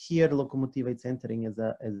arriving. Here, Lokomotiva is entering as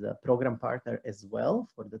a program partner as well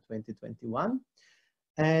for the 2021.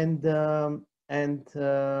 And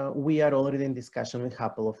we are already in discussion with a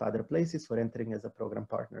couple of other places for entering as a program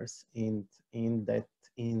partners in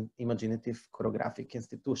imaginative choreographic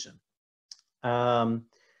institution.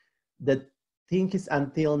 The thing is,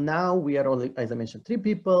 until now, we are only, as I mentioned, 3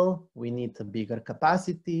 people. We need a bigger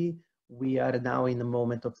capacity. We are now in a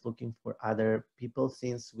moment of looking for other people,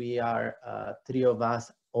 since we are 3 of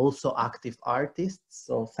us also active artists.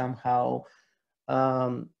 So somehow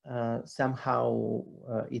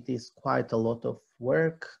it is quite a lot of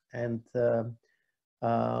work, and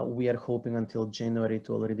we are hoping until January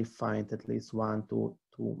to already find at least 1 to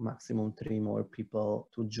maximum 3 more people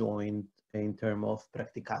to join in terms of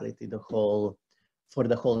practicality, for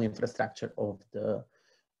the whole infrastructure of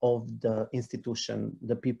the institution.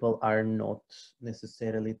 The people are not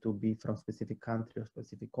necessarily to be from specific country or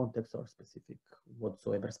specific context or specific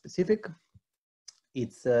whatsoever specific.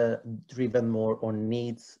 It's driven more on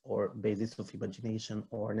needs or basis of imagination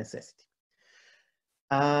or necessity.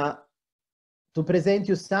 To present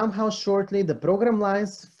you somehow shortly the program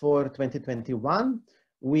lines for 2021,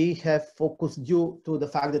 we have focused, due to the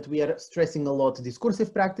fact that we are stressing a lot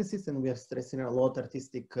discursive practices and we are stressing a lot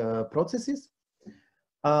artistic processes.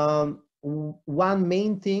 One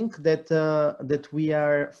main thing that we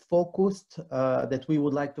are focused, that we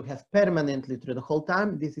would like to have permanently through the whole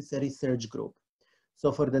time, this is a research group.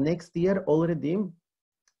 So for the next year already,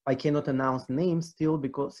 I cannot announce names still,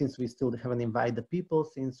 because since we still haven't invited the people,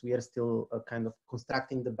 since we are still kind of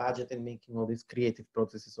constructing the budget and making all these creative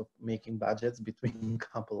processes of making budgets between a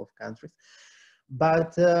couple of countries.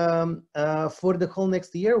 But for the whole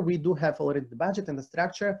next year, we do have already the budget and the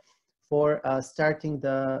structure for starting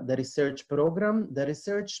the research program. The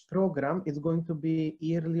research program is going to be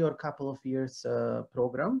yearly or couple of years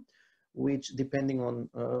program, which depending on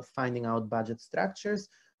finding out budget structures,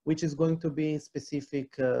 which is going to be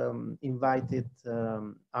specific invited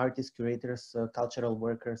artists, curators, cultural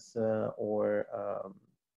workers, or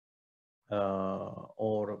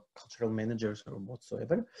cultural managers or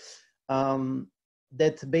whatsoever.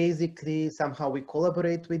 That basically somehow we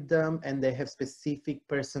collaborate with them, and they have specific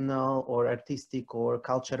personal or artistic or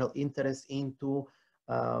cultural interest into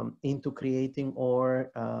creating or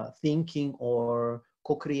thinking or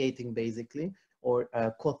co-creating, basically, or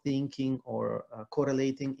co-thinking or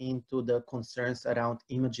correlating into the concerns around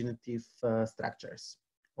imaginative structures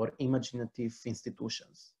or imaginative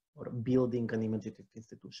institutions, or building an imaginative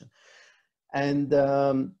institution. And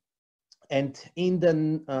in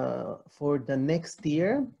the for the next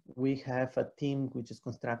year, we have a team which is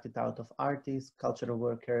constructed out of artists, cultural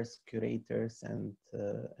workers, curators, and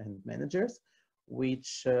managers,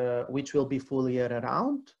 which will be full year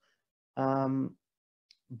around.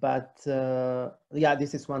 But yeah,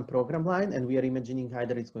 this is one program line, and we are imagining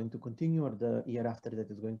either it's going to continue, or the year after that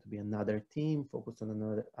is going to be another team focused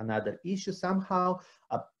on another issue, somehow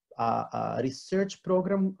a research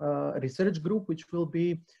program, research group, which will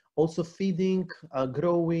be also feeding,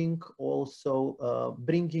 growing, also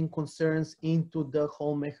bringing concerns into the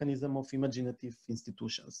whole mechanism of imaginative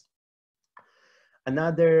institutions.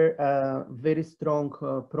 Another very strong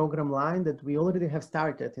program line that we already have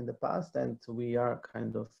started in the past, and we are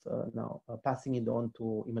kind of now passing it on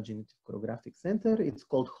to Imaginative Choreographic Center. It's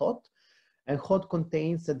called HOT, and HOT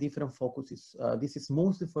contains different focuses. This is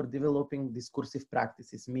mostly for developing discursive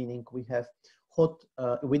practices, meaning we have HOT,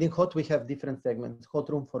 within HOT we have different segments. HOT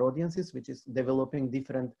Room for Audiences, which is developing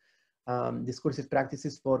different discursive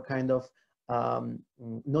practices for kind of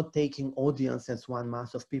not taking audience as one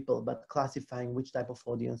mass of people, but classifying which type of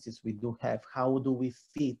audiences we do have. How do we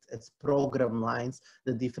fit as program lines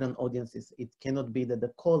the different audiences? It cannot be that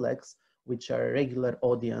the colleagues, which are regular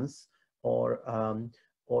audience, or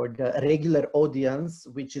the regular audience,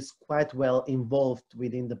 which is quite well involved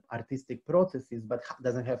within the artistic processes, but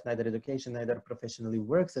doesn't have neither education, neither professionally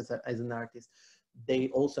works as an artist, they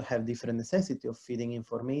also have different necessity of feeding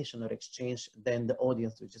information or exchange than the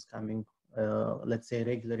audience, which is coming, let's say,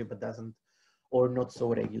 regularly, but doesn't, or not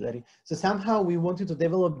so regularly. So somehow we wanted to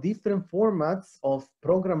develop different formats of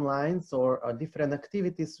program lines or different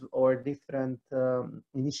activities or different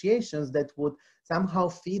initiations that would somehow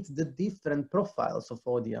fit the different profiles of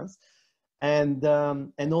audience. And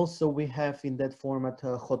also we have in that format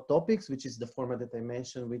hot topics, which is the format that I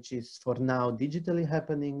mentioned, which is for now digitally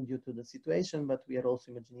happening due to the situation, but we are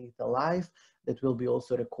also imagining it alive, that will be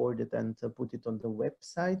also recorded and put it on the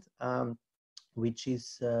website, which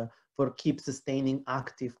is for keep sustaining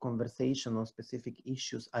active conversation on specific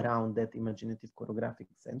issues around that imaginative choreographic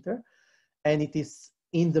center. And it is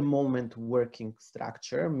in the moment working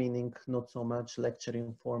structure, meaning not so much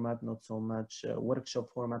lecturing format, not so much workshop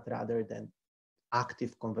format, rather than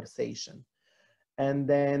active conversation. And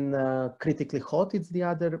then critically hot, it's the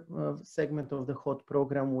other segment of the hot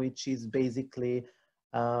program, which is basically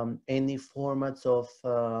any formats of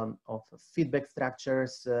feedback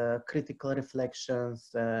structures, critical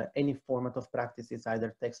reflections, any format of practices,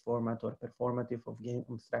 either text format or performative of game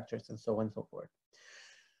structures, and so on and so forth.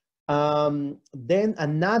 Then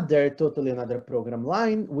totally another program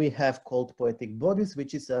line we have called Poetic Bodies,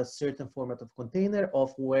 which is a certain format of container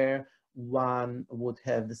of where one would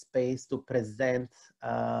have the space to present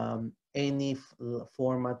any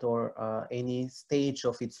format or any stage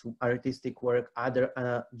of its artistic work,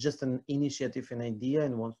 either just an initiative, an idea,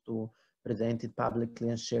 and wants to present it publicly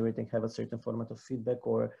and share it and have a certain format of feedback,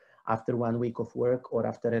 or after 1 week of work, or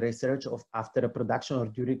after a research, of after a production, or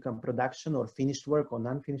during a production, or finished work, or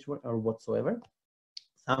non-finished work, or whatsoever.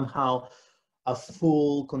 Somehow a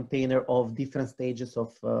full container of different stages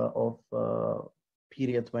of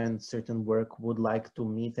period when certain work would like to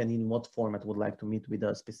meet, and in what format would like to meet with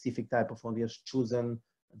a specific type of audience chosen,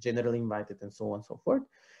 generally invited, and so on and so forth.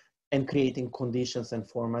 And creating conditions and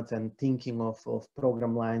formats and thinking of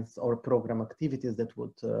program lines or program activities that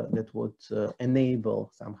would enable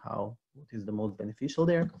somehow what is the most beneficial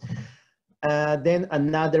there. Then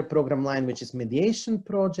another program line, which is mediation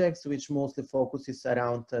projects, which mostly focuses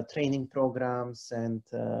around training programs and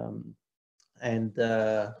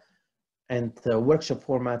workshop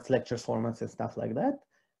formats, lecture formats, and stuff like that.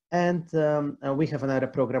 And we have another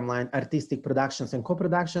program line, artistic productions and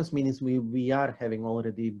co-productions, meaning we are having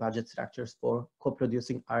already budget structures for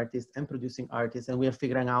co-producing artists and producing artists, and we are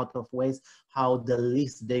figuring out of ways how the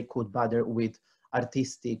least they could bother with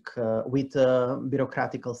artistic, with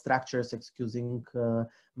bureaucratical structures, excusing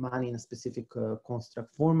money in a specific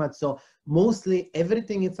construct format. So mostly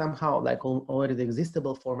everything is somehow like already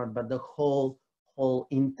existable format, but the whole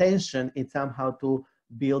intention is somehow to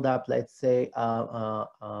build up, let's say,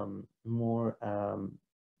 more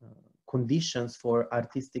conditions for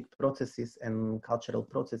artistic processes and cultural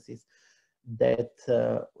processes that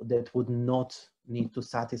would not need to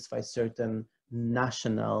satisfy certain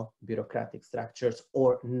national bureaucratic structures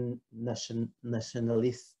or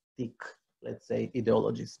nationalistic, let's say,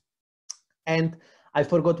 ideologies. And I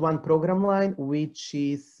forgot one program line, which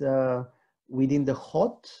is within the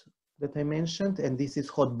hot that I mentioned, and this is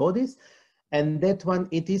Hot Bodies. And that one,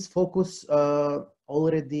 it is focused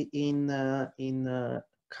already in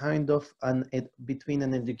kind of between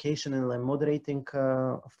an educational and moderating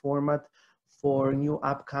format for new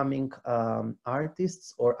upcoming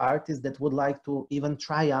artists, or artists that would like to even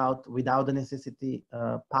try out without the necessity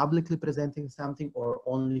publicly presenting something, or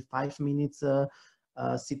only 5 minutes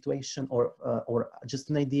situation, or just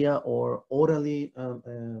an idea, or orally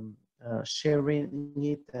sharing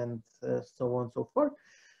it, and so on and so forth.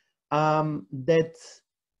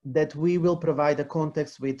 That we will provide a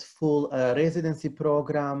context with full residency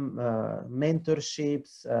program,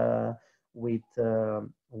 mentorships, with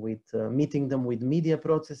meeting them with media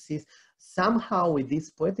processes. Somehow with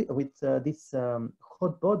this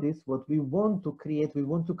Hot Bodies, what we want to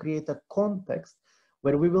create a context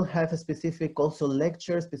where we will have a specific also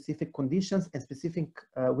lecture, specific conditions, and specific,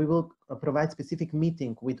 we will provide specific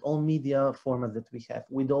meeting with all media formats that we have,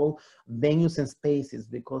 with all venues and spaces,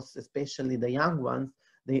 because especially the young ones,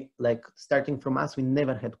 they like starting from us, we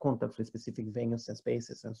never had contact with specific venues and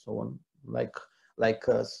spaces and so on, like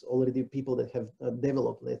already people that have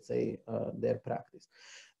developed, let's say, their practice.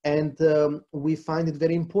 And we find it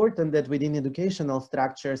very important that within educational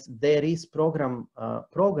structures, there is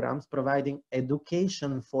programs providing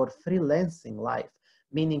education for freelancing life,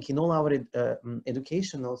 meaning in all our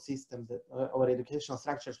educational systems, our educational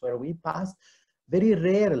structures where we pass, very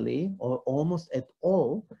rarely or almost at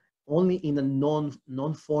all, only in a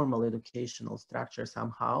non-formal educational structure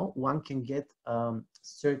somehow, one can get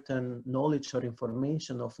certain knowledge or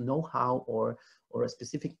information of know-how or or a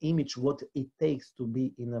specific image what it takes to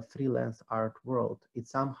be in a freelance art world.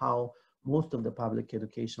 It's somehow most of the public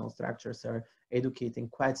educational structures are educating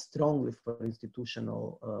quite strongly for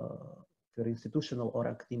institutional or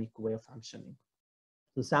academic way of functioning.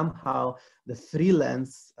 So somehow the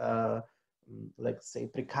freelance, let's say,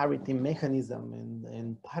 precarity mechanism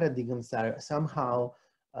and paradigms are somehow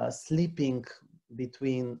sleeping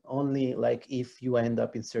between only like if you end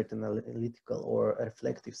up in certain analytical or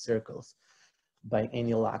reflective circles by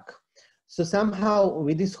any luck. So somehow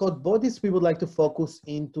with these hot bodies, we would like to focus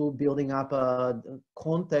into building up a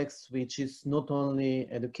context which is not only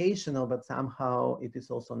educational, but somehow it is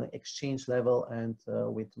also on an exchange level and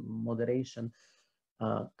with moderation,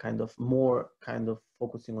 kind of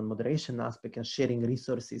focusing on moderation aspect and sharing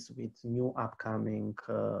resources with new upcoming,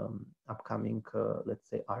 let's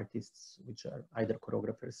say, artists, which are either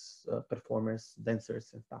choreographers, performers,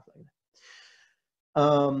 dancers, and stuff like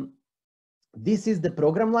that. This is the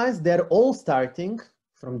program lines. They're all starting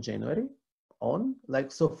from January on.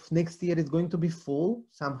 Like, so next year is going to be full.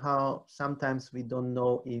 Somehow, sometimes we don't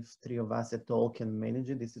know if 3 of us at all can manage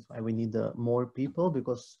it. This is why we need more people,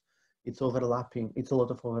 because it's overlapping. It's a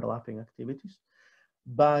lot of overlapping activities.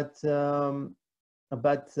 And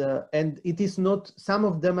it is not, some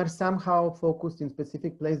of them are somehow focused in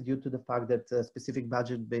specific place due to the fact that specific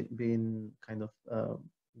budget been kind of,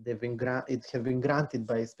 it have been granted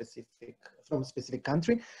by from a specific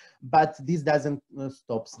country, but this doesn't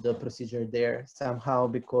stop the procedure there somehow,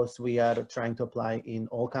 because we are trying to apply in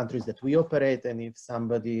all countries that we operate. And if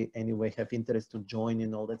somebody anyway have interest to join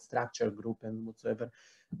in all that structure group and whatsoever,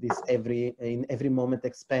 this in every moment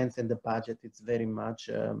expense and the budget, it's very much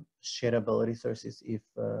shareable resources. If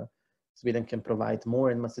Sweden can provide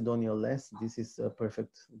more and Macedonia less, this is a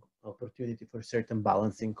perfect opportunity for certain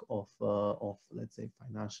balancing of let's say,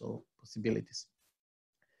 financial possibilities.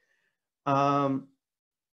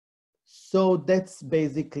 So that's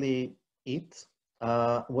basically it.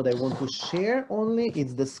 What I want to share only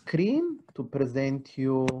is the screen to present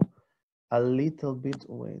you a little bit.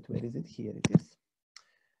 Wait, where is it? Here it is.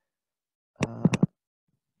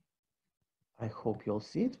 I hope you'll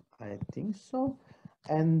see it. I think so.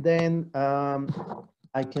 And then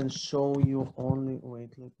I can show you only,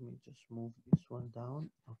 wait, let me just move this one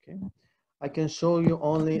down. Okay. I can show you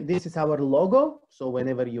only, this is our logo. So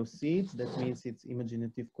whenever you see it, that means it's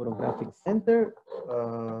Imaginative Choreographic Center,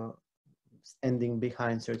 standing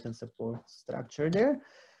behind certain support structure there.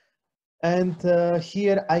 And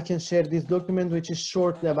here I can share this document, which is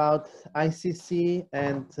short about ICC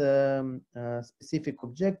and specific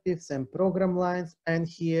objectives and program lines. And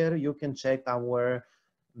here you can check our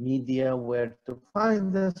media, where to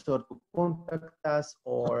find us or to contact us,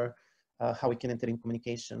 or how we can enter in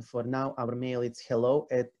communication. For now, our mail is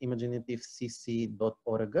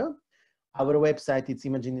hello@imaginativecc.org. Our website is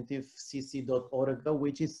imaginativecc.org,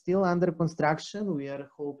 which is still under construction. We are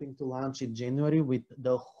hoping to launch in January with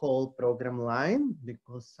the whole program line,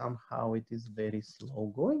 because somehow it is very slow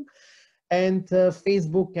going. And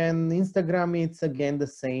Facebook and Instagram, it's again the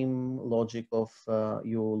same logic of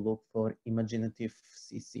you look for Imaginative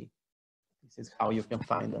CC. This is how you can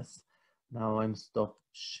find us. Now I'm stop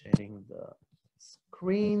sharing the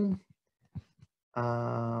screen.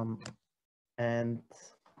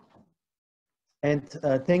 And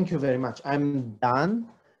thank you very much. I'm done.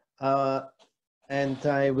 And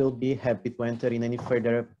I will be happy to enter in any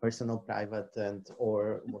further personal, private, and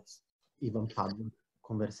or what's even public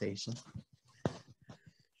conversation.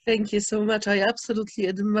 Thank you so much. I absolutely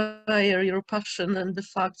admire your passion and the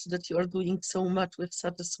fact that you are doing so much with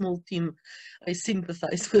such a small team. I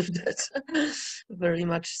sympathize with that very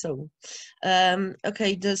much so.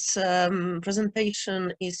 Okay, this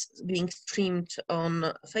presentation is being streamed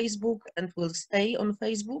on Facebook and will stay on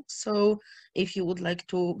Facebook. So if you would like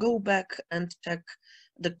to go back and check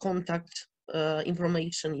the contact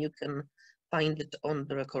information, you can find it on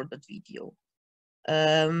the recorded video.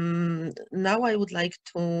 Now I would like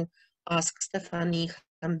to ask Stephanie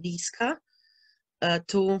Handiska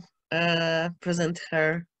to present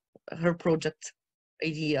her project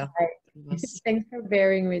idea. Thanks for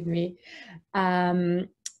bearing with me.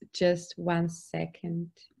 Just 1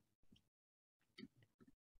 second.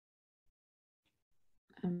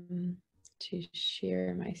 To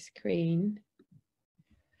share my screen.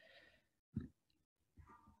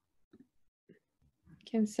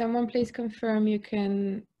 Can someone please confirm you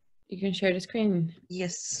can share the screen?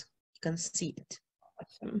 Yes, you can see it.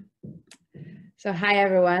 Awesome. So hi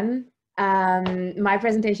everyone. My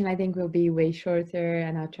presentation I think will be way shorter,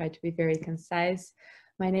 and I'll try to be very concise.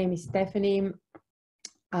 My name is Stephanie.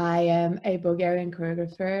 I am a Bulgarian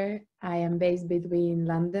choreographer. I am based between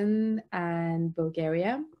London and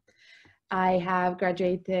Bulgaria. I have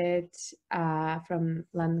graduated from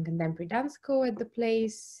London Contemporary Dance School at the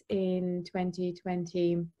Place in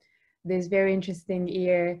 2020, this very interesting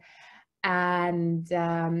year. And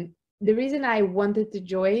the reason I wanted to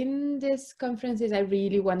join this conference is I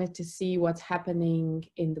really wanted to see what's happening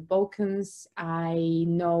in the Balkans. I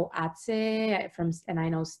know ATSE and I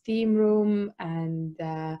know Steam Room, and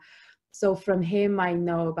so from him I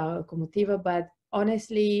know about Lokomotiva, but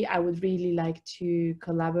honestly, I would really like to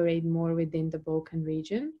collaborate more within the Balkan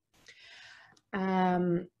region.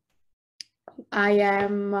 I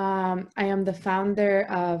am the founder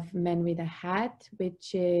of Men with a Hat,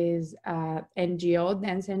 which is a NGO,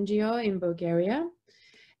 dance NGO in Bulgaria,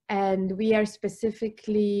 and we are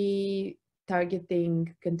specifically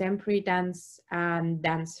targeting contemporary dance and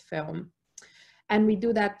dance film. And we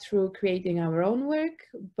do that through creating our own work,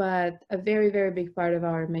 but a very, very big part of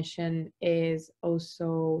our mission is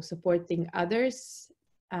also supporting others,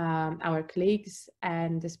 our colleagues,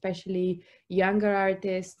 and especially younger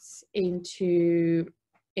artists into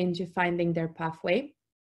finding their pathway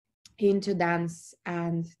into dance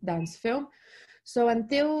and dance film. So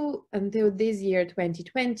until this year,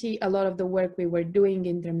 2020, a lot of the work we were doing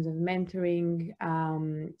in terms of mentoring,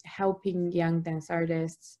 helping young dance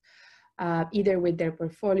artists, either with their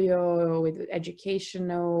portfolio or with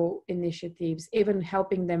educational initiatives, even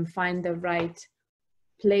helping them find the right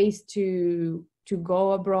place to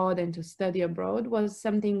go abroad and to study abroad, was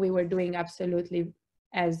something we were doing absolutely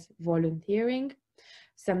as volunteering,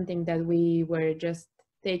 something that we were just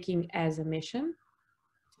taking as a mission.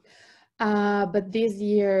 But this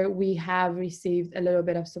year we have received a little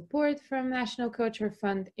bit of support from National Culture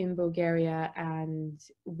Fund in Bulgaria, and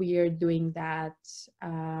we are doing that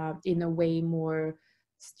in a way more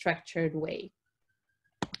structured way.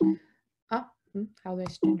 How do I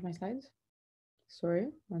change my slides? Sorry,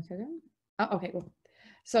 1 second. Oh, okay, cool.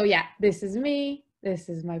 So yeah, this is me. This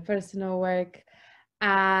is my personal work.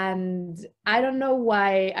 And I don't know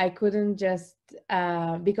why I couldn't just,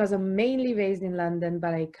 because I'm mainly based in London,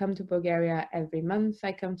 but I come to Bulgaria every month.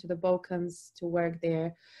 I come to the Balkans to work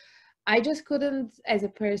there. I just couldn't, as a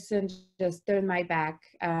person, just turn my back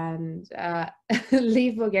and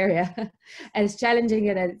leave Bulgaria, as challenging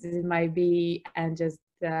as it might be, and just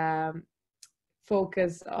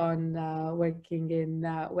focus on working in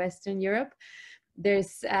Western Europe.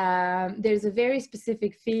 There's a very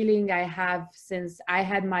specific feeling I have since I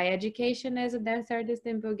had my education as a dance artist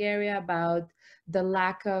in Bulgaria about the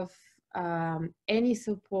lack of any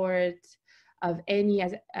support, of any,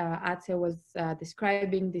 as Atse was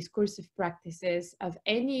describing, discursive practices, of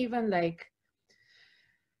any even like,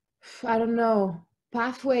 I don't know,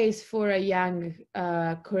 pathways for a young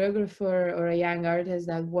choreographer or a young artist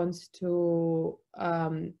that wants to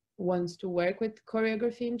work with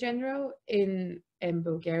choreography in general in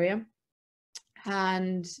Bulgaria.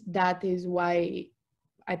 And that is why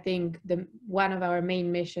I think one of our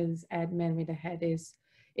main missions at Men with a Head is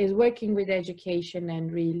working with education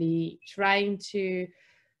and really trying to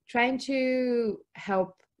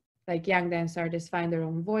help like young dance artists find their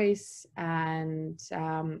own voice, and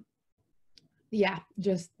yeah,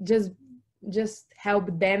 just help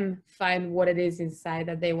them find what it is inside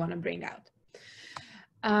that they want to bring out.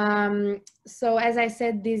 So as I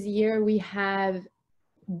said, this year we have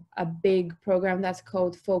a big program that's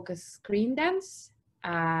called Focus Screen Dance,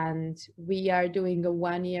 and we are doing a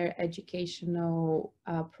 1-year educational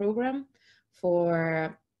program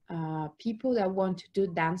for people that want to do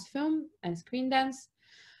dance film and screen dance.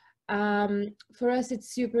 For us,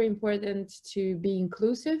 it's super important to be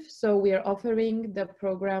inclusive, so we are offering the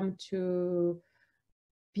program to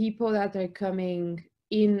people that are coming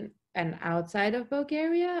in and outside of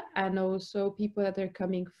Bulgaria, and also people that are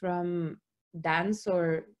coming from dance,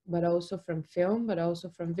 but also from film, but also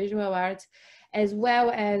from visual arts, as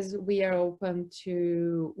well as we are open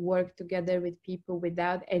to work together with people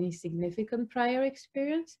without any significant prior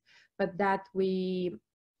experience, but that we,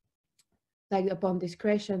 like upon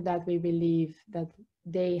discretion, that we believe that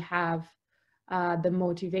they have the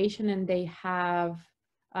motivation and they have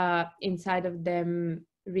inside of them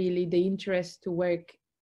really the interest to work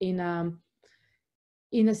in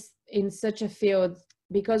such a field,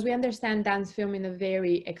 because we understand dance film in a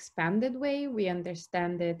very expanded way. We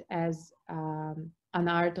understand it as an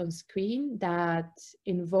art on screen that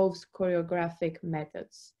involves choreographic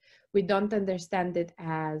methods. We don't understand it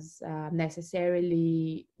as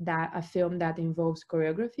necessarily a film that involves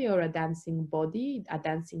choreography or a dancing body, a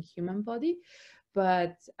dancing human body,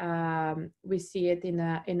 but we see it in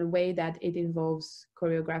a way that it involves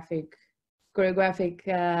choreographic choreographic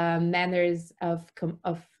manners of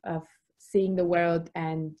seeing the world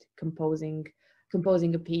and composing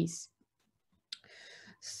a piece.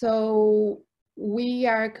 So we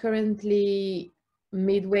are currently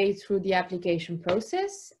midway through the application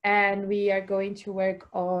process, and we are going to work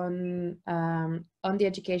on the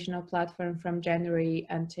educational platform from January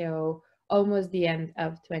until almost the end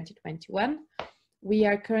of 2021. We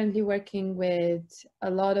are currently working with a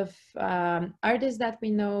lot of artists that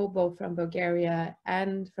we know, both from Bulgaria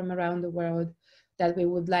and from around the world, that we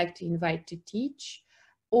would like to invite to teach,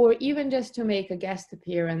 or even just to make a guest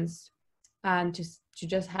appearance and to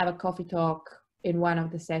just have a coffee talk in one of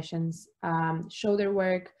the sessions, show their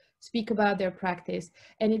work, speak about their practice.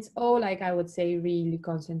 And it's all, like I would say, really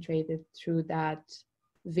concentrated through that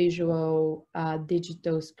visual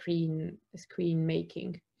digital screen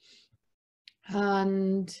making.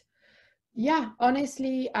 And yeah,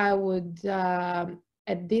 honestly, I would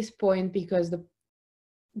at this point, because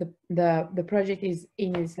the project is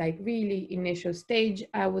in its like really initial stage,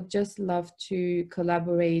 I would just love to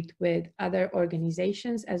collaborate with other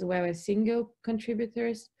organizations as well as single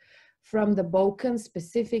contributors from the Balkans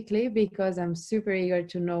specifically, because I'm super eager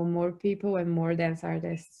to know more people and more dance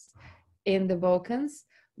artists in the Balkans,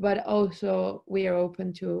 but also we are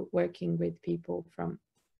open to working with people from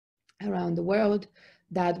around the world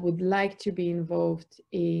that would like to be involved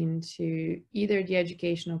into either the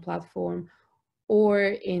educational platform or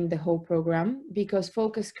in the whole program, because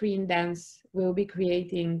Focus Screen Dance will be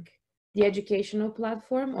creating the educational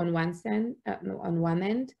platform on one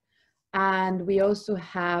end, and we also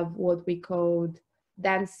have what we called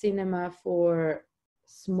dance cinema for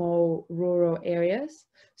small rural areas.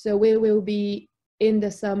 So we will be in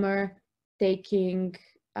the summer taking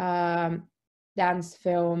dance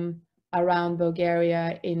film around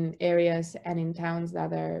Bulgaria in areas and in towns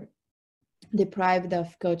that are deprived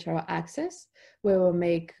of cultural access. We will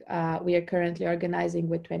make, we are currently organizing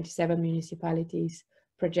with 27 municipalities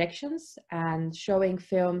projections and showing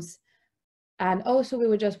films. And also we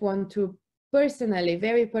would just want to personally,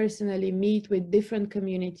 very personally meet with different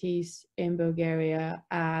communities in Bulgaria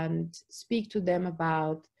and speak to them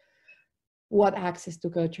about what access to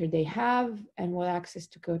culture they have and what access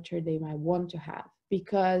to culture they might want to have.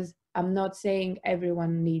 Because I'm not saying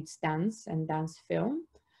everyone needs dance and dance film,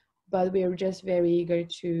 but we're just very eager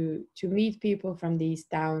to meet people from these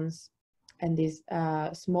towns and these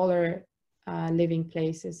smaller living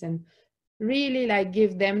places and really like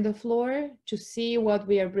give them the floor to see what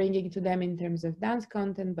we are bringing to them in terms of dance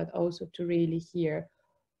content, but also to really hear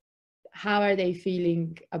how are they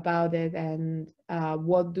feeling about it and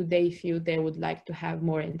what do they feel they would like to have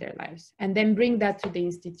more in their lives. And then bring that to the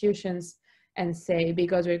institutions and say,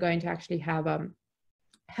 because we're going to actually have a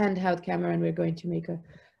handheld camera and we're going to make a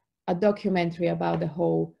documentary about the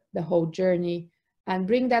whole journey, and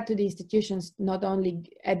bring that to the institutions, not only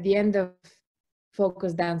at the end of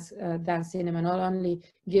Focus Dance Cinema, not only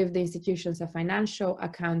give the institutions a financial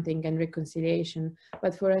accounting and reconciliation,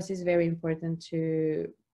 but for us it's very important to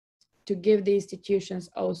give the institutions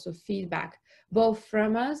also feedback, both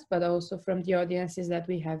from us, but also from the audiences that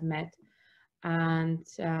we have met. And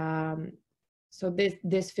so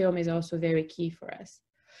this film is also very key for us.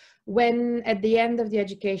 When at the end of the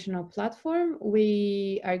educational platform,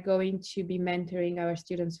 we are going to be mentoring our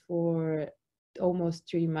students for almost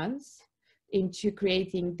 3 months into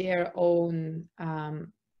creating their own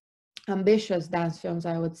ambitious dance films,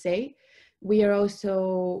 I would say. We are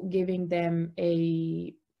also giving them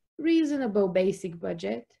a reasonable basic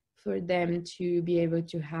budget for them to be able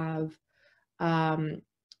to have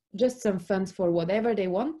just some funds for whatever they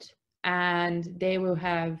want, and they will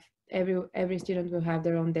have every student will have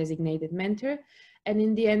their own designated mentor, and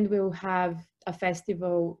in the end we'll have a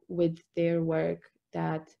festival with their work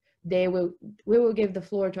that we will give the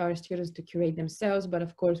floor to our students to curate themselves, but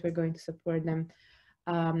of course we're going to support them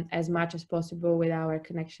as much as possible with our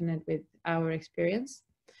connection and with our experience.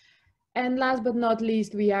 And last but not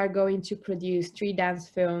least, we are going to produce 3 dance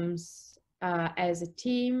films as a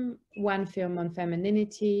team. 1 film on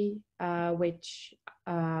femininity, which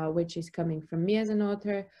is coming from me as an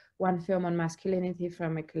author, 1 film on masculinity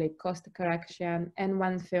from my colleague Costa Karakshian, and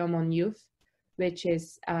 1 film on youth, which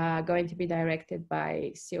is going to be directed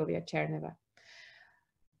by Silvia Cherneva.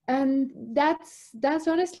 And that's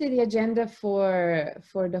honestly the agenda for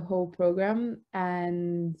the whole program.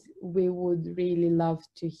 And we would really love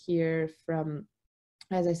to hear from,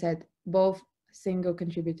 as I said, both single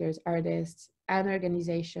contributors, artists, and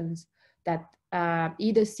organizations that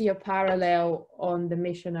either see a parallel on the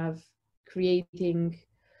mission of creating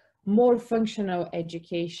more functional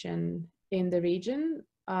education in the region,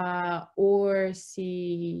 or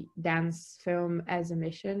see dance film as a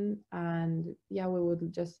mission. And yeah, we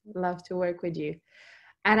would just love to work with you.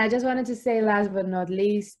 And I just wanted to say, last but not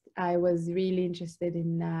least, I was really interested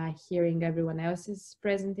in hearing everyone else's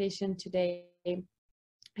presentation today.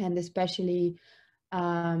 And especially,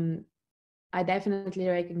 I definitely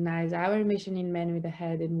recognize our mission in Men with a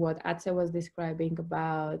Head in what Atse was describing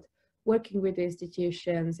about working with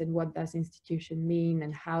institutions and what does institution mean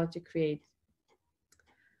and how to create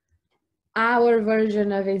our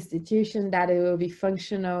version of institution that it will be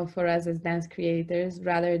functional for us as dance creators,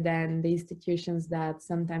 rather than the institutions that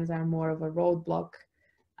sometimes are more of a roadblock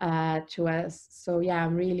to us. So yeah,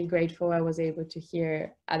 I'm really grateful I was able to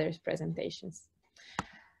hear others' presentations.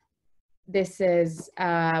 This is,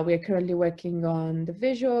 we're currently working on the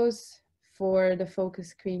visuals for the Focus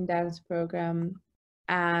Screen Dance program.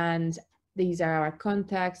 And these are our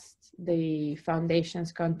contacts, the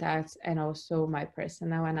foundation's contacts, and also my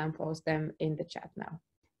personal, and I'll post them in the chat now.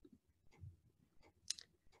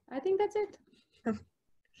 I think that's it.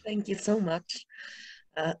 Thank you so much.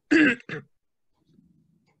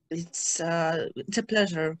 It's a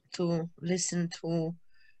pleasure to listen to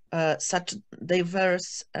such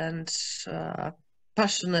diverse and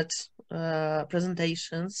passionate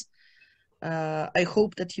presentations. I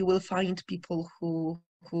hope that you will find people who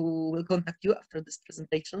will contact you after this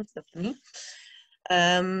presentation, Stephanie.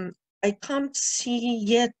 I can't see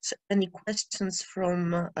yet any questions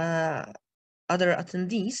from other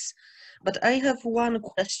attendees, but I have one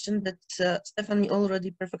question that Stephanie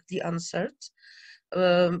already perfectly answered.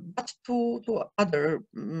 But to other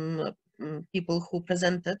people who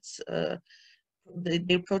presented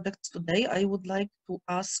their projects today, I would like to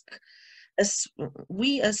ask, as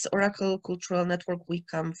we as Oracle Cultural Network, we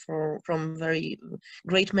come from very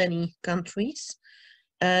great many countries,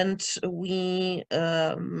 and we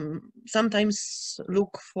sometimes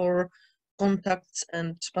look for contacts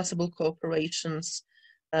and possible cooperations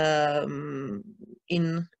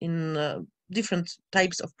in different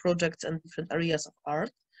types of projects and different areas of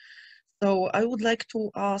art. So I would like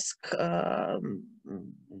to ask the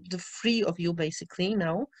three of you basically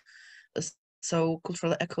now, so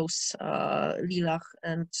Cultural Echoes, Lilach,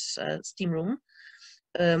 and Steam Room.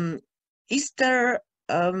 Is there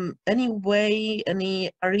any way,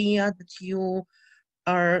 any area that you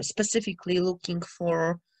are specifically looking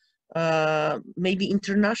for maybe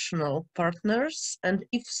international partners? And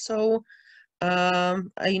if so,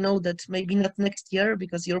 I know that maybe not next year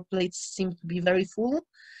because your plates seem to be very full,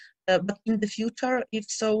 but in the future, if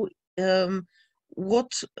so,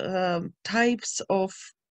 what types of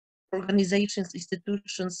organizations,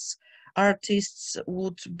 institutions, artists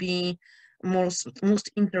would be most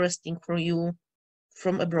interesting for you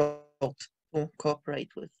from abroad to cooperate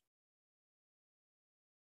with?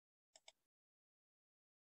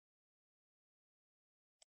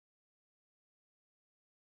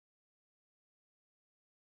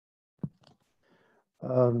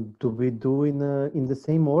 Do we do in the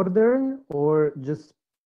same order or just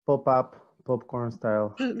pop up popcorn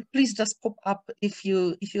style? Please just pop up if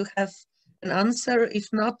you have an answer. If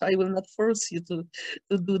not, I will not force you to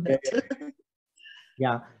do that.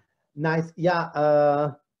 Yeah, nice.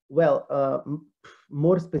 Yeah. Well,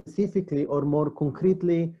 more specifically or more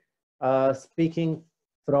concretely speaking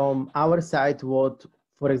from our side, what,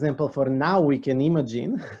 for example, for now we can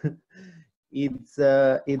imagine, it's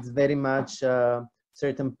very much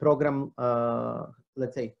certain program,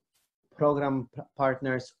 let's say, program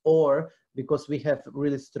partners, or because we have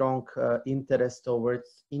really strong interest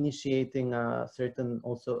towards initiating a certain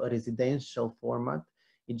also a residential format.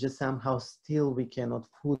 It just somehow still we cannot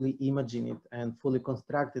fully imagine it and fully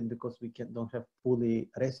construct it because we don't have fully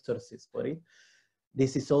resources for it.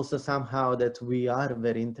 This is also somehow that we are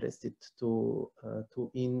very interested to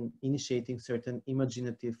initiating certain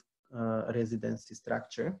imaginative residency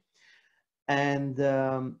structure.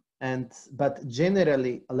 But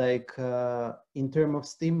generally, like in terms of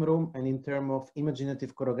Steam Room and in terms of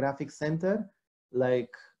Imaginative Choreographic Center,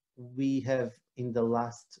 like we have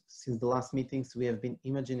since the last meetings, we have been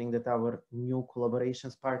imagining that our new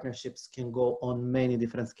collaborations, partnerships can go on many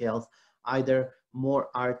different scales, either more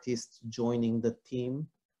artists joining the team,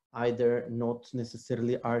 either not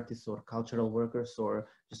necessarily artists or cultural workers, or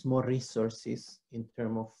just more resources in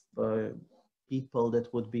terms of people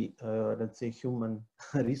that would be, let's say, human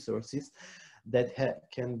resources that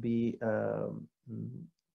can be,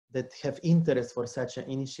 that have interest for such an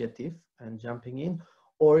initiative and jumping in,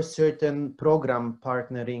 or certain program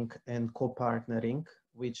partnering and co-partnering,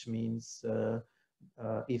 which means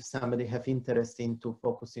if somebody have interest into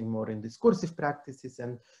focusing more in discursive practices,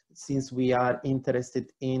 and since we are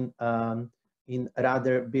interested in in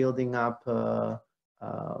rather building up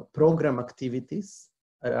program activities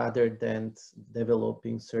rather than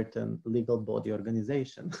developing certain legal body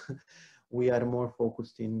organization. We are more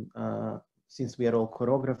focused in, since we are all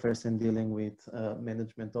choreographers and dealing with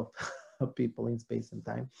management of people in space and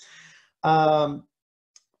time.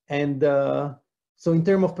 So in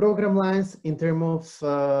terms of program lines, in terms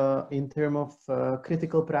of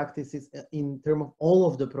critical practices, in terms of all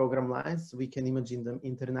of the program lines, we can imagine them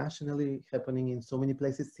internationally happening in so many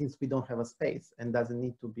places since we don't have a space and doesn't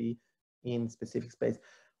need to be in specific space.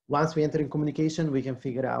 Once we enter in communication, we can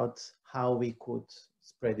figure out how we could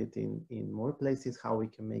spread it in more places, how we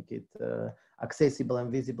can make it accessible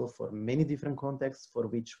and visible for many different contexts for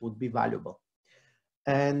which would be valuable.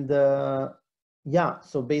 And yeah,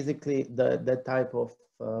 so basically that type of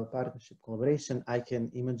partnership collaboration, I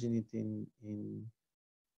can imagine it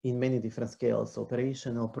in many different scales,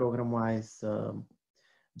 operational, program-wise,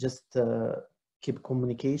 just keep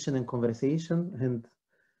communication and conversation. And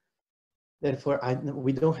therefore,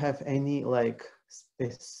 we don't have any like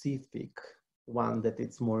specific one that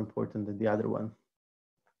it's more important than the other one.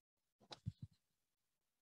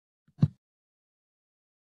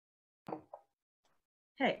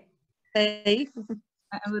 Hey. Hey.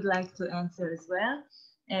 I would like to answer as well.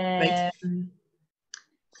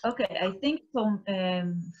 Okay, I think for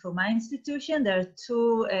my institution, there are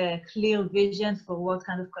two clear visions for what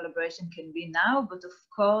kind of collaboration can be now. But of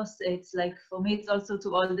course, it's like, for me, it's also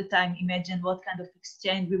to all the time imagine what kind of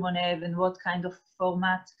exchange we want to have and what kind of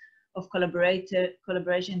format of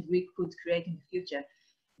collaborations we could create in the future.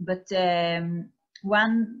 But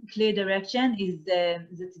one clear direction is that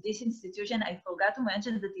this institution, I forgot to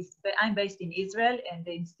mention that I'm based in Israel, and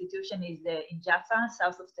the institution is in Jaffa,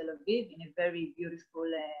 south of Tel Aviv, in a very beautiful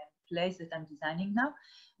place that I'm designing now.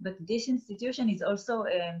 But this institution is also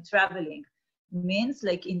traveling. Means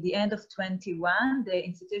like in the end of 21, the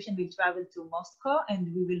institution will travel to Moscow,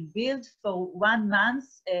 and we will build for 1 month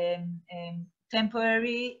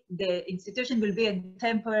temporary, the institution will be a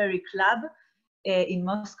temporary club in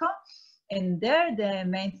Moscow. And there, the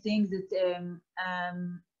main thing that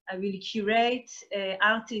I will curate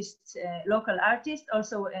artists, local artists,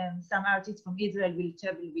 also some artists from Israel will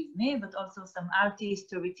travel with me, but also some artists,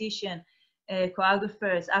 theoreticians,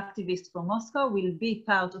 choreographers, activists from Moscow will be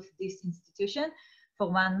part of this institution for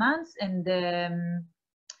 1 month. And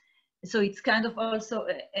so it's kind of also,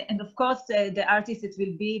 and of course, the artists that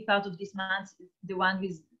will be part of this month, the one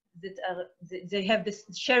with that are, they have this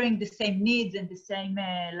sharing the same needs and the same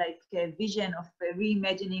vision of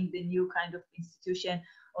reimagining the new kind of institution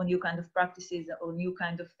or new kind of practices or new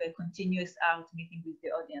kind of continuous art meeting with the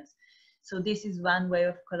audience. So this is one way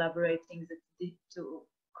of collaborating, to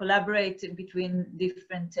collaborate between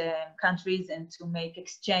different countries and to make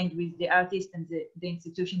exchange with the artist, and the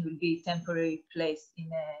institution will be a temporary place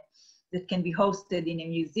that can be hosted in a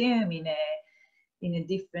museum, in a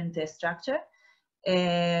different structure.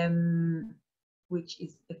 Which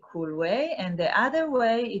is a cool way. And the other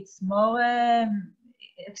way, it's more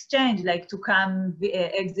exchange, like to come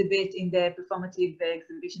exhibit in the performative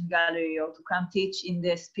exhibition gallery, or to come teach in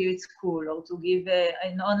the spirit school, or to give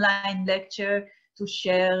an online lecture to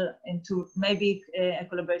share, and to maybe a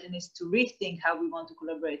collaboration is to rethink how we want to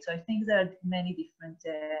collaborate. So I think there are many different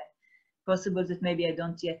possibles that maybe I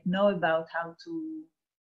don't yet know about how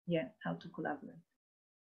to collaborate.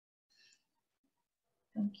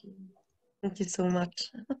 Thank you. Thank you so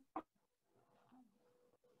much.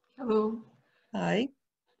 Hello. Hi.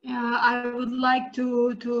 I would like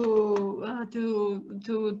to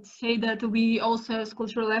say that we also as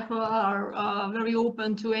Cultural Echo are very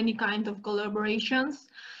open to any kind of collaborations.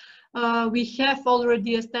 We have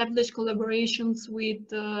already established collaborations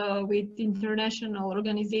with international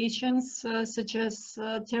organizations such as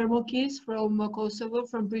Thermokis from Kosovo,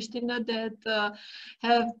 from Pristina,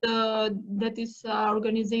 that is an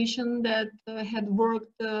organization that had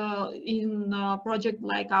worked in a project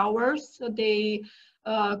like ours. So they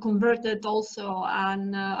converted also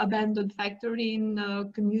an abandoned factory in a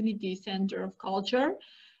community center of culture.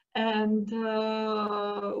 And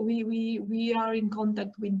we are in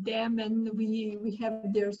contact with them, and we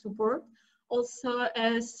have their support. Also,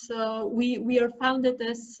 as we are founded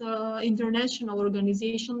as international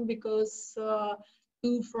organization because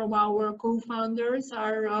two from our co-founders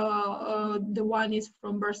are the one is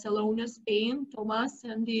from Barcelona, Spain, Thomas,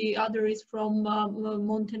 and the other is from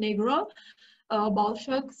Montenegro,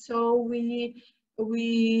 Balshak. So we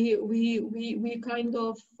kind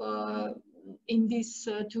of in these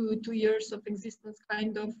 2 years of existence,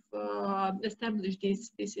 kind of established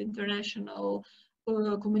this international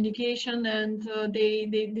communication, and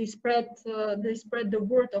they spread the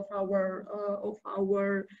word of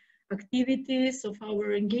our activities, of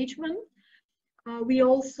our engagement. We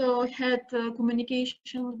also had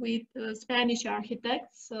communication with Spanish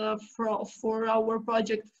architects for our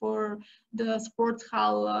project for the sports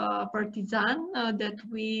hall Partizan that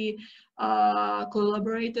we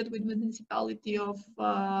collaborated with municipality of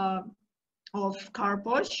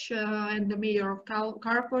Karposh and the mayor of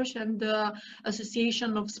Karposh and the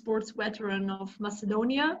Association of Sports Veterans of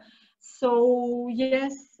Macedonia. So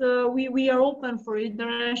yes, we are open for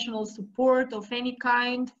international support of any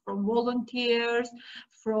kind, from volunteers,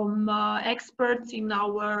 from experts in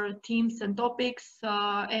our teams and topics,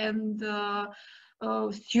 and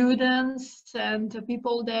students and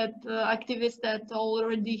people that activists that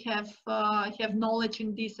already have knowledge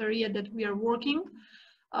in this area that we are working.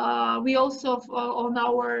 We also on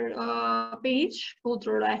our page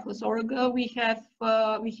pluralism.org we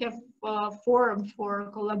have forum for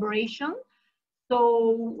collaboration.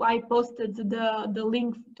 So I posted the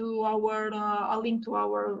link to our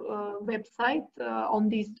website on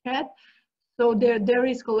this chat. So there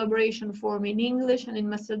is collaboration forum in English and in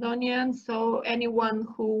Macedonian. So anyone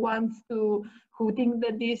who thinks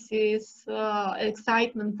that this is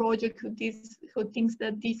excitement project, who thinks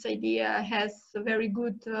that this idea has a very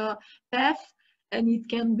good path and it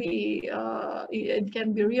can be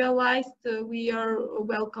realized, we are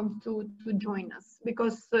welcome to join us,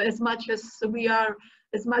 because as much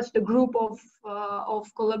the group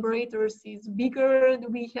of collaborators is bigger,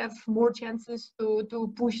 we have more chances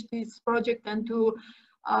to push this project and to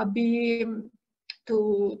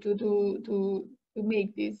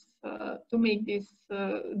make this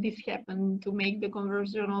happen, to make the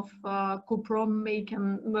conversion of Cuprom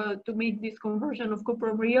to make this conversion of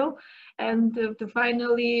Cuprom real, and to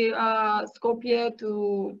finally Skopje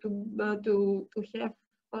to have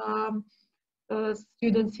a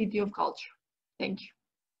student city of culture. Thank you.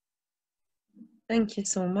 Thank you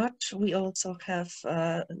so much. We also have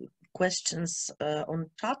questions on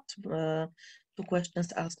chat. 2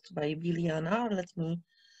 questions asked by Biliana. Let me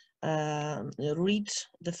read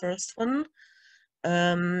the first one.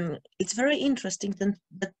 It's very interesting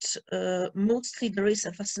that mostly there is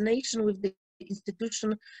a fascination with the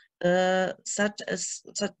institution such as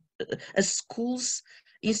schools,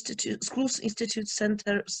 institute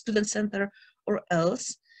center, student center, or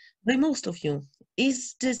else by most of you.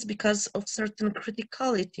 Is this because of certain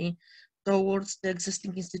criticality towards the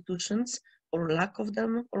existing institutions, or lack of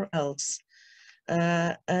them, or else?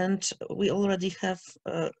 And we already have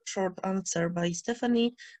a short answer by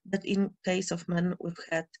Stephanie that in case of men we've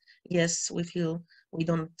had, yes, we feel we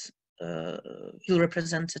don't feel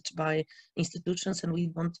represented by institutions, and we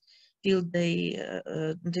don't feel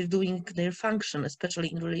they're doing their function, especially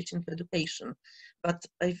in relation to education. But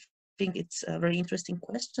I think it's very interesting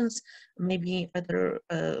questions. Maybe other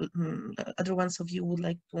ones of you would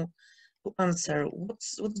like to answer.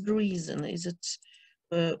 What's the reason? Is it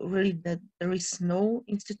really that there is no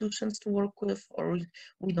institutions to work with, or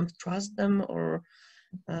we don't trust them, or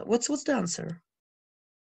what's the answer?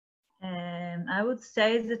 I would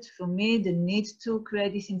say that for me, the need to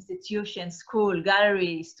create this institution, school,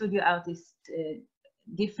 gallery, studio artist,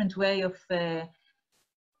 different way of a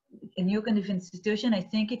new kind of institution, I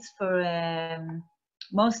think it's for,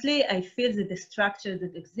 mostly I feel that the structure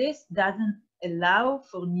that exists doesn't allow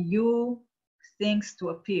for new things to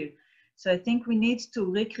appear. So I think we need to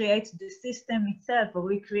recreate the system itself, or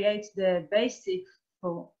recreate the basic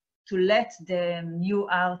to let the new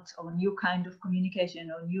art or new kind of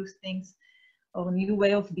communication or new things or new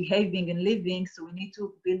way of behaving and living. So we need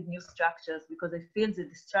to build new structures, because I feel that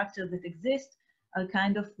the structures that exist are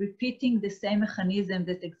kind of repeating the same mechanism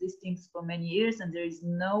that existing for many years, and there is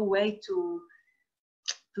no way to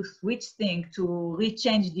switch things, to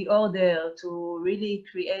rechange the order, to really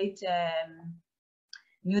create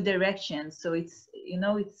new directions. So it's,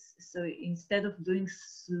 so instead of doing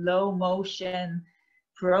slow motion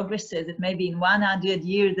progresses that maybe in 100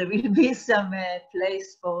 years there will be some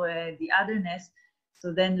place for the otherness.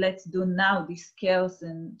 So then let's do now this chaos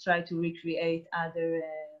and try to recreate other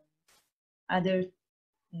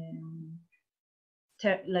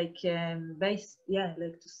base,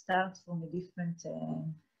 like to start from a different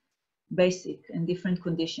basic and different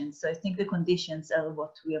conditions. So I think the conditions are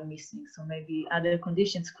what we are missing. So maybe other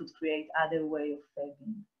conditions could create other way of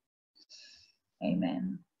living.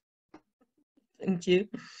 Amen. Thank you.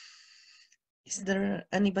 Is there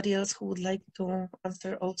anybody else who would like to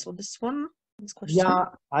answer also this question? Yeah,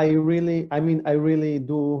 I really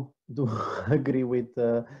do agree with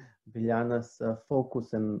Biljana's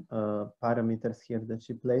focus and parameters here that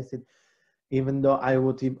she placed it. even though I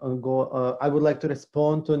would I would like to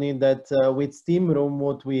respond to it that with Steam Room,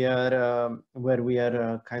 what we are, where we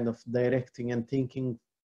are kind of directing and thinking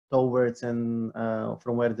towards, and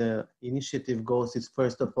from where the initiative goes, is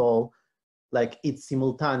first of all, like it's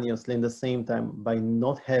simultaneously in the same time, by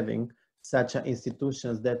not having such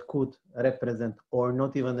institutions that could represent or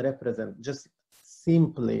not even represent, just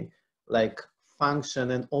simply like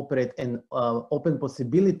function and operate, and open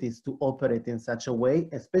possibilities to operate in such a way,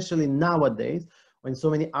 especially nowadays when so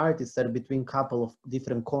many artists are between couple of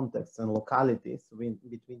different contexts and localities,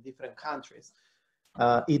 between different countries.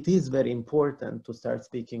 It is very important to start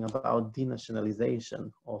speaking about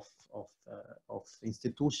denationalization of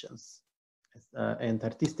institutions and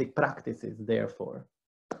artistic practices. Therefore,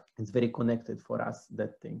 it's very connected for us,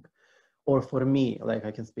 that thing. Or for me, like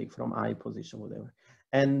I can speak from my position, whatever.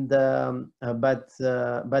 And but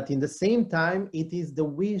in the same time, it is the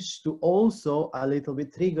wish to also a little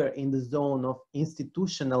bit trigger in the zone of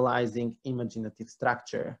institutionalizing imaginative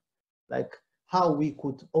structure, like how we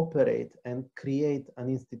could operate and create an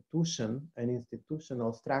institution, an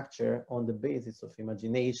institutional structure on the basis of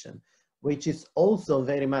imagination, which is also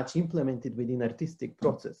very much implemented within artistic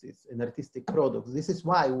processes and artistic products. This is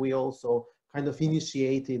why we also kind of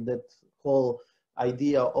initiated that whole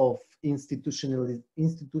idea of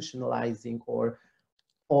institutionalizing or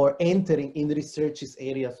entering in researches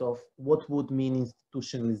areas of what would mean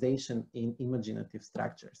institutionalization in imaginative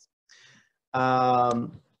structures.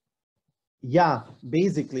 Yeah,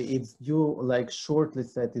 basically it's due, like shortly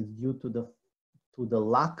said, it's due to the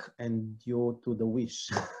luck and due to the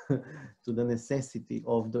wish, to the necessity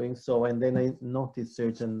of doing so. And then I noticed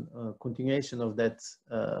certain continuation of that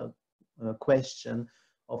question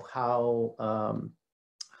of how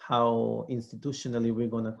institutionally we're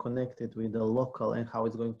going to connect it with the local, and how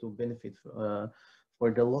it's going to benefit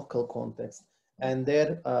for the local context. And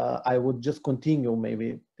there I would just continue,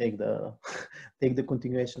 maybe take the take the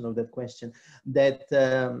continuation of that question, that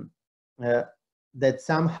that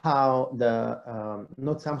somehow the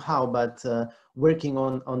not somehow, but working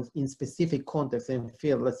on in specific context and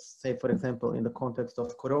field, let's say for example in the context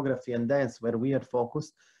of choreography and dance, where we are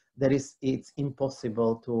focused, it's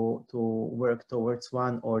impossible to work towards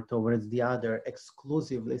one or towards the other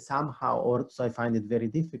exclusively somehow, or so I find it very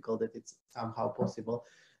difficult that it's somehow possible,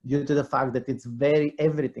 due to the fact that it's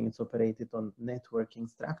everything is operated on networking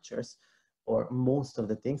structures, or most of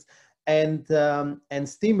the things. And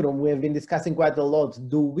Steam Room, we have been discussing quite a lot.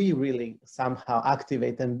 Do we really somehow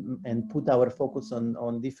activate and put our focus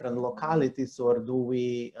on different localities, or do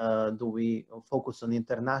we focus on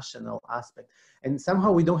international aspect? And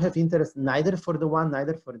somehow we don't have interest neither for the one,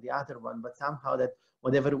 neither for the other one, but somehow that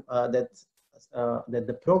whatever that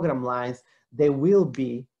the program lines, they will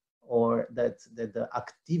be, or that the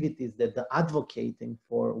activities, that the advocating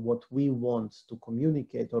for what we want to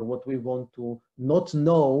communicate, or what we want to not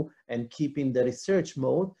know and keep in the research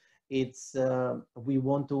mode, it's we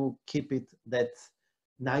want to keep it that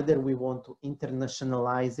neither we want to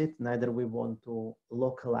internationalize it, neither we want to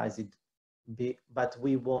localize it, but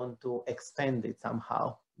we want to expand it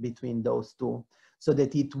somehow between those two, so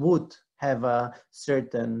that it would have a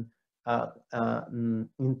certain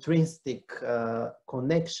intrinsic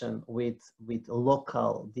connection with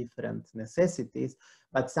local different necessities,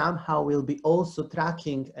 but somehow we'll be also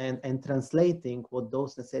tracking and translating what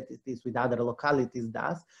those necessities with other localities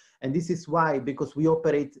does. And this is why, because we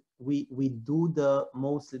operate, we do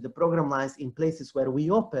mostly the program lines in places where we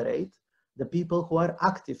operate, the people who are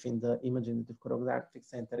active in the Imaginative Choreographic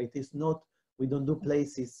Center. It is not, we don't do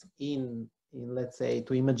places in let's say,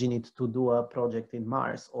 to imagine it to do a project in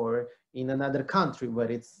Mars, or in another country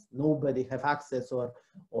where it's nobody have access or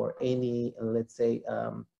any, let's say,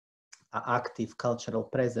 active cultural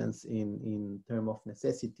presence in terms of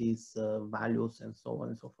necessities, values, and so on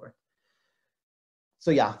and so forth.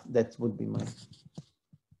 So yeah, that would be my.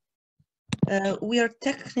 We are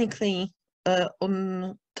technically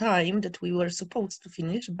on time that we were supposed to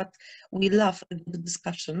finish, but we love the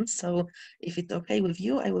discussion. So if it's okay with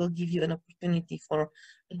you, I will give you an opportunity for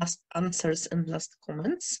last answers and last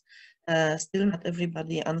comments. Still not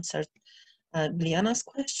everybody answered Gliana's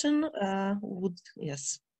question. Would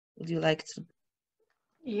you like to?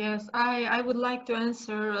 Yes, I would like to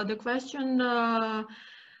answer the question.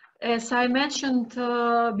 As I mentioned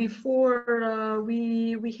before,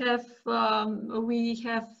 we have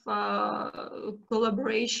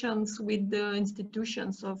collaborations with the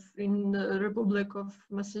institutions in the Republic of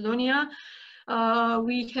Macedonia.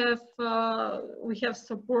 We have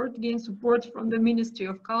gained support from the Ministry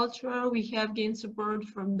of Culture. We have gained support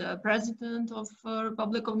from the President of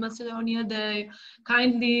Republic of Macedonia. They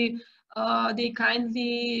kindly they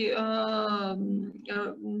kindly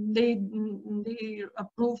they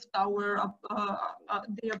approved our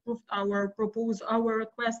our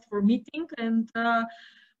request for meeting, and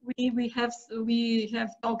we have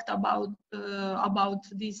talked about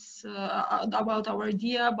this about our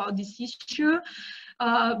idea about this issue.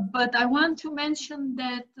 But I want to mention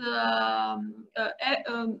that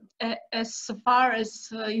as far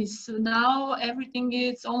as is now, everything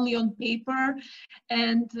is only on paper,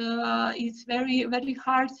 and it's very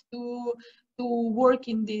hard to work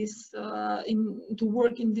in this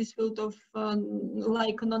field of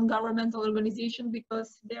like a non-governmental organization,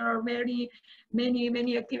 because there are many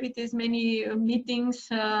activities, many meetings,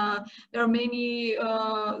 there are many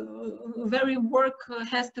very work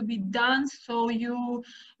has to be done, so you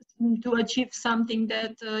to achieve something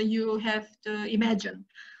that you have to imagine.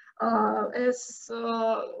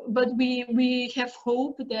 But we have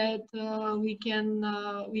hope that we can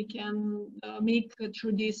make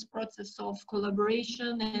through this process of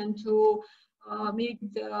collaboration, and to make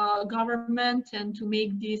the government and to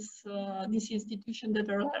make this this institution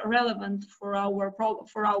that are relevant for our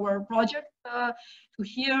project to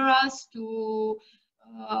hear us. To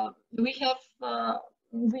we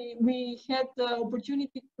had the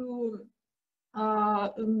opportunity to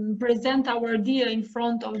present our idea in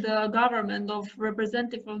front of the government, of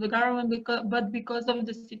representative of the government, but because of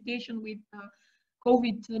the situation with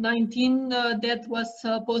COVID-19, that was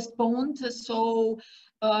postponed. So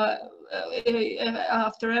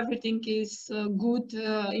after everything is good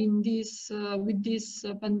in this with this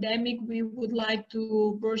pandemic, we would like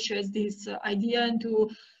to purchase this idea and to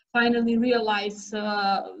finally realize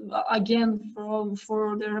again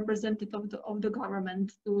for the representative of the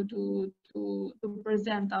government to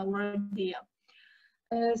present our idea.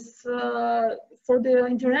 As for the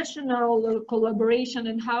international collaboration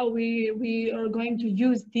and how we are going to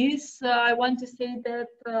use this, I want to say that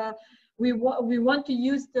we want to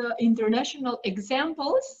use the international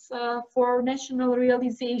examples for national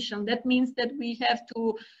realization. That means that we have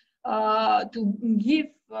to give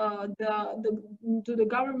to the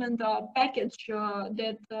government a package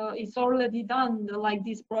that is already done, like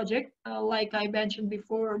this project. Like I mentioned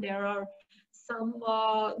before, there are some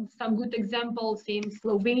good examples in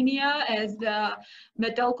Slovenia as the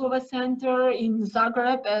Metelkova Center, in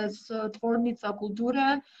Zagreb as Tvornica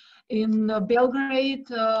Kulture, in Belgrade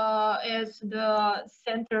as the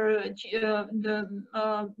center, the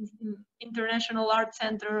International Art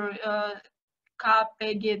Center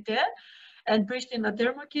KPGT, and Pristina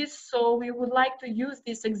Thermokis. So we would like to use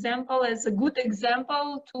this example as a good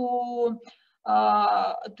example to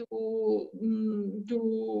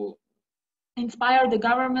inspire the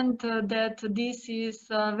government that this is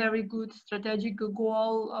a very good strategic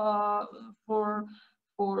goal for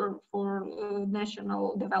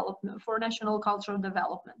national development, for national cultural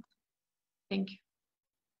development. Thank you.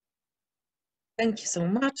 Thank you so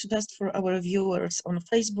much. Just for our viewers on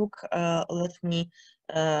Facebook, let me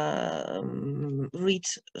read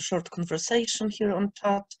a short conversation here on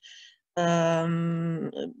chat.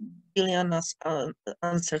 Biliana's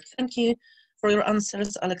answered, thank you for your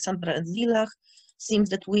answers, Alexandra and Lilach. Seems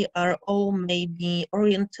that we are all maybe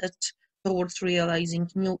oriented towards realizing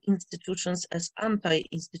new institutions as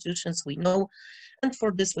anti-institutions we know. And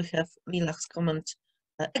for this we have Lilach's comment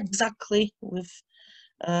exactly with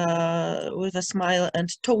a smile, and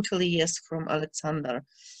totally yes from Alexander.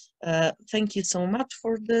 Thank you so much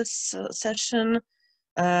for this session.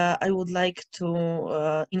 I would like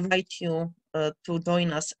to invite you to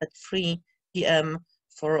join us at 3 p.m.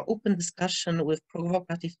 for open discussion with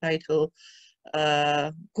provocative title,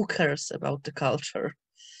 Who Cares About the Culture?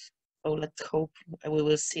 So let's hope we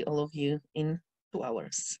will see all of you in 2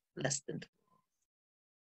 hours, less than 2 hours.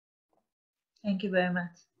 Thank you very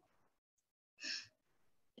much.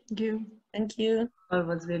 Thank you. Thank you. It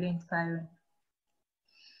was really inspiring.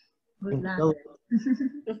 Good luck.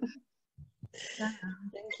 Thank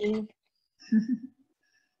you.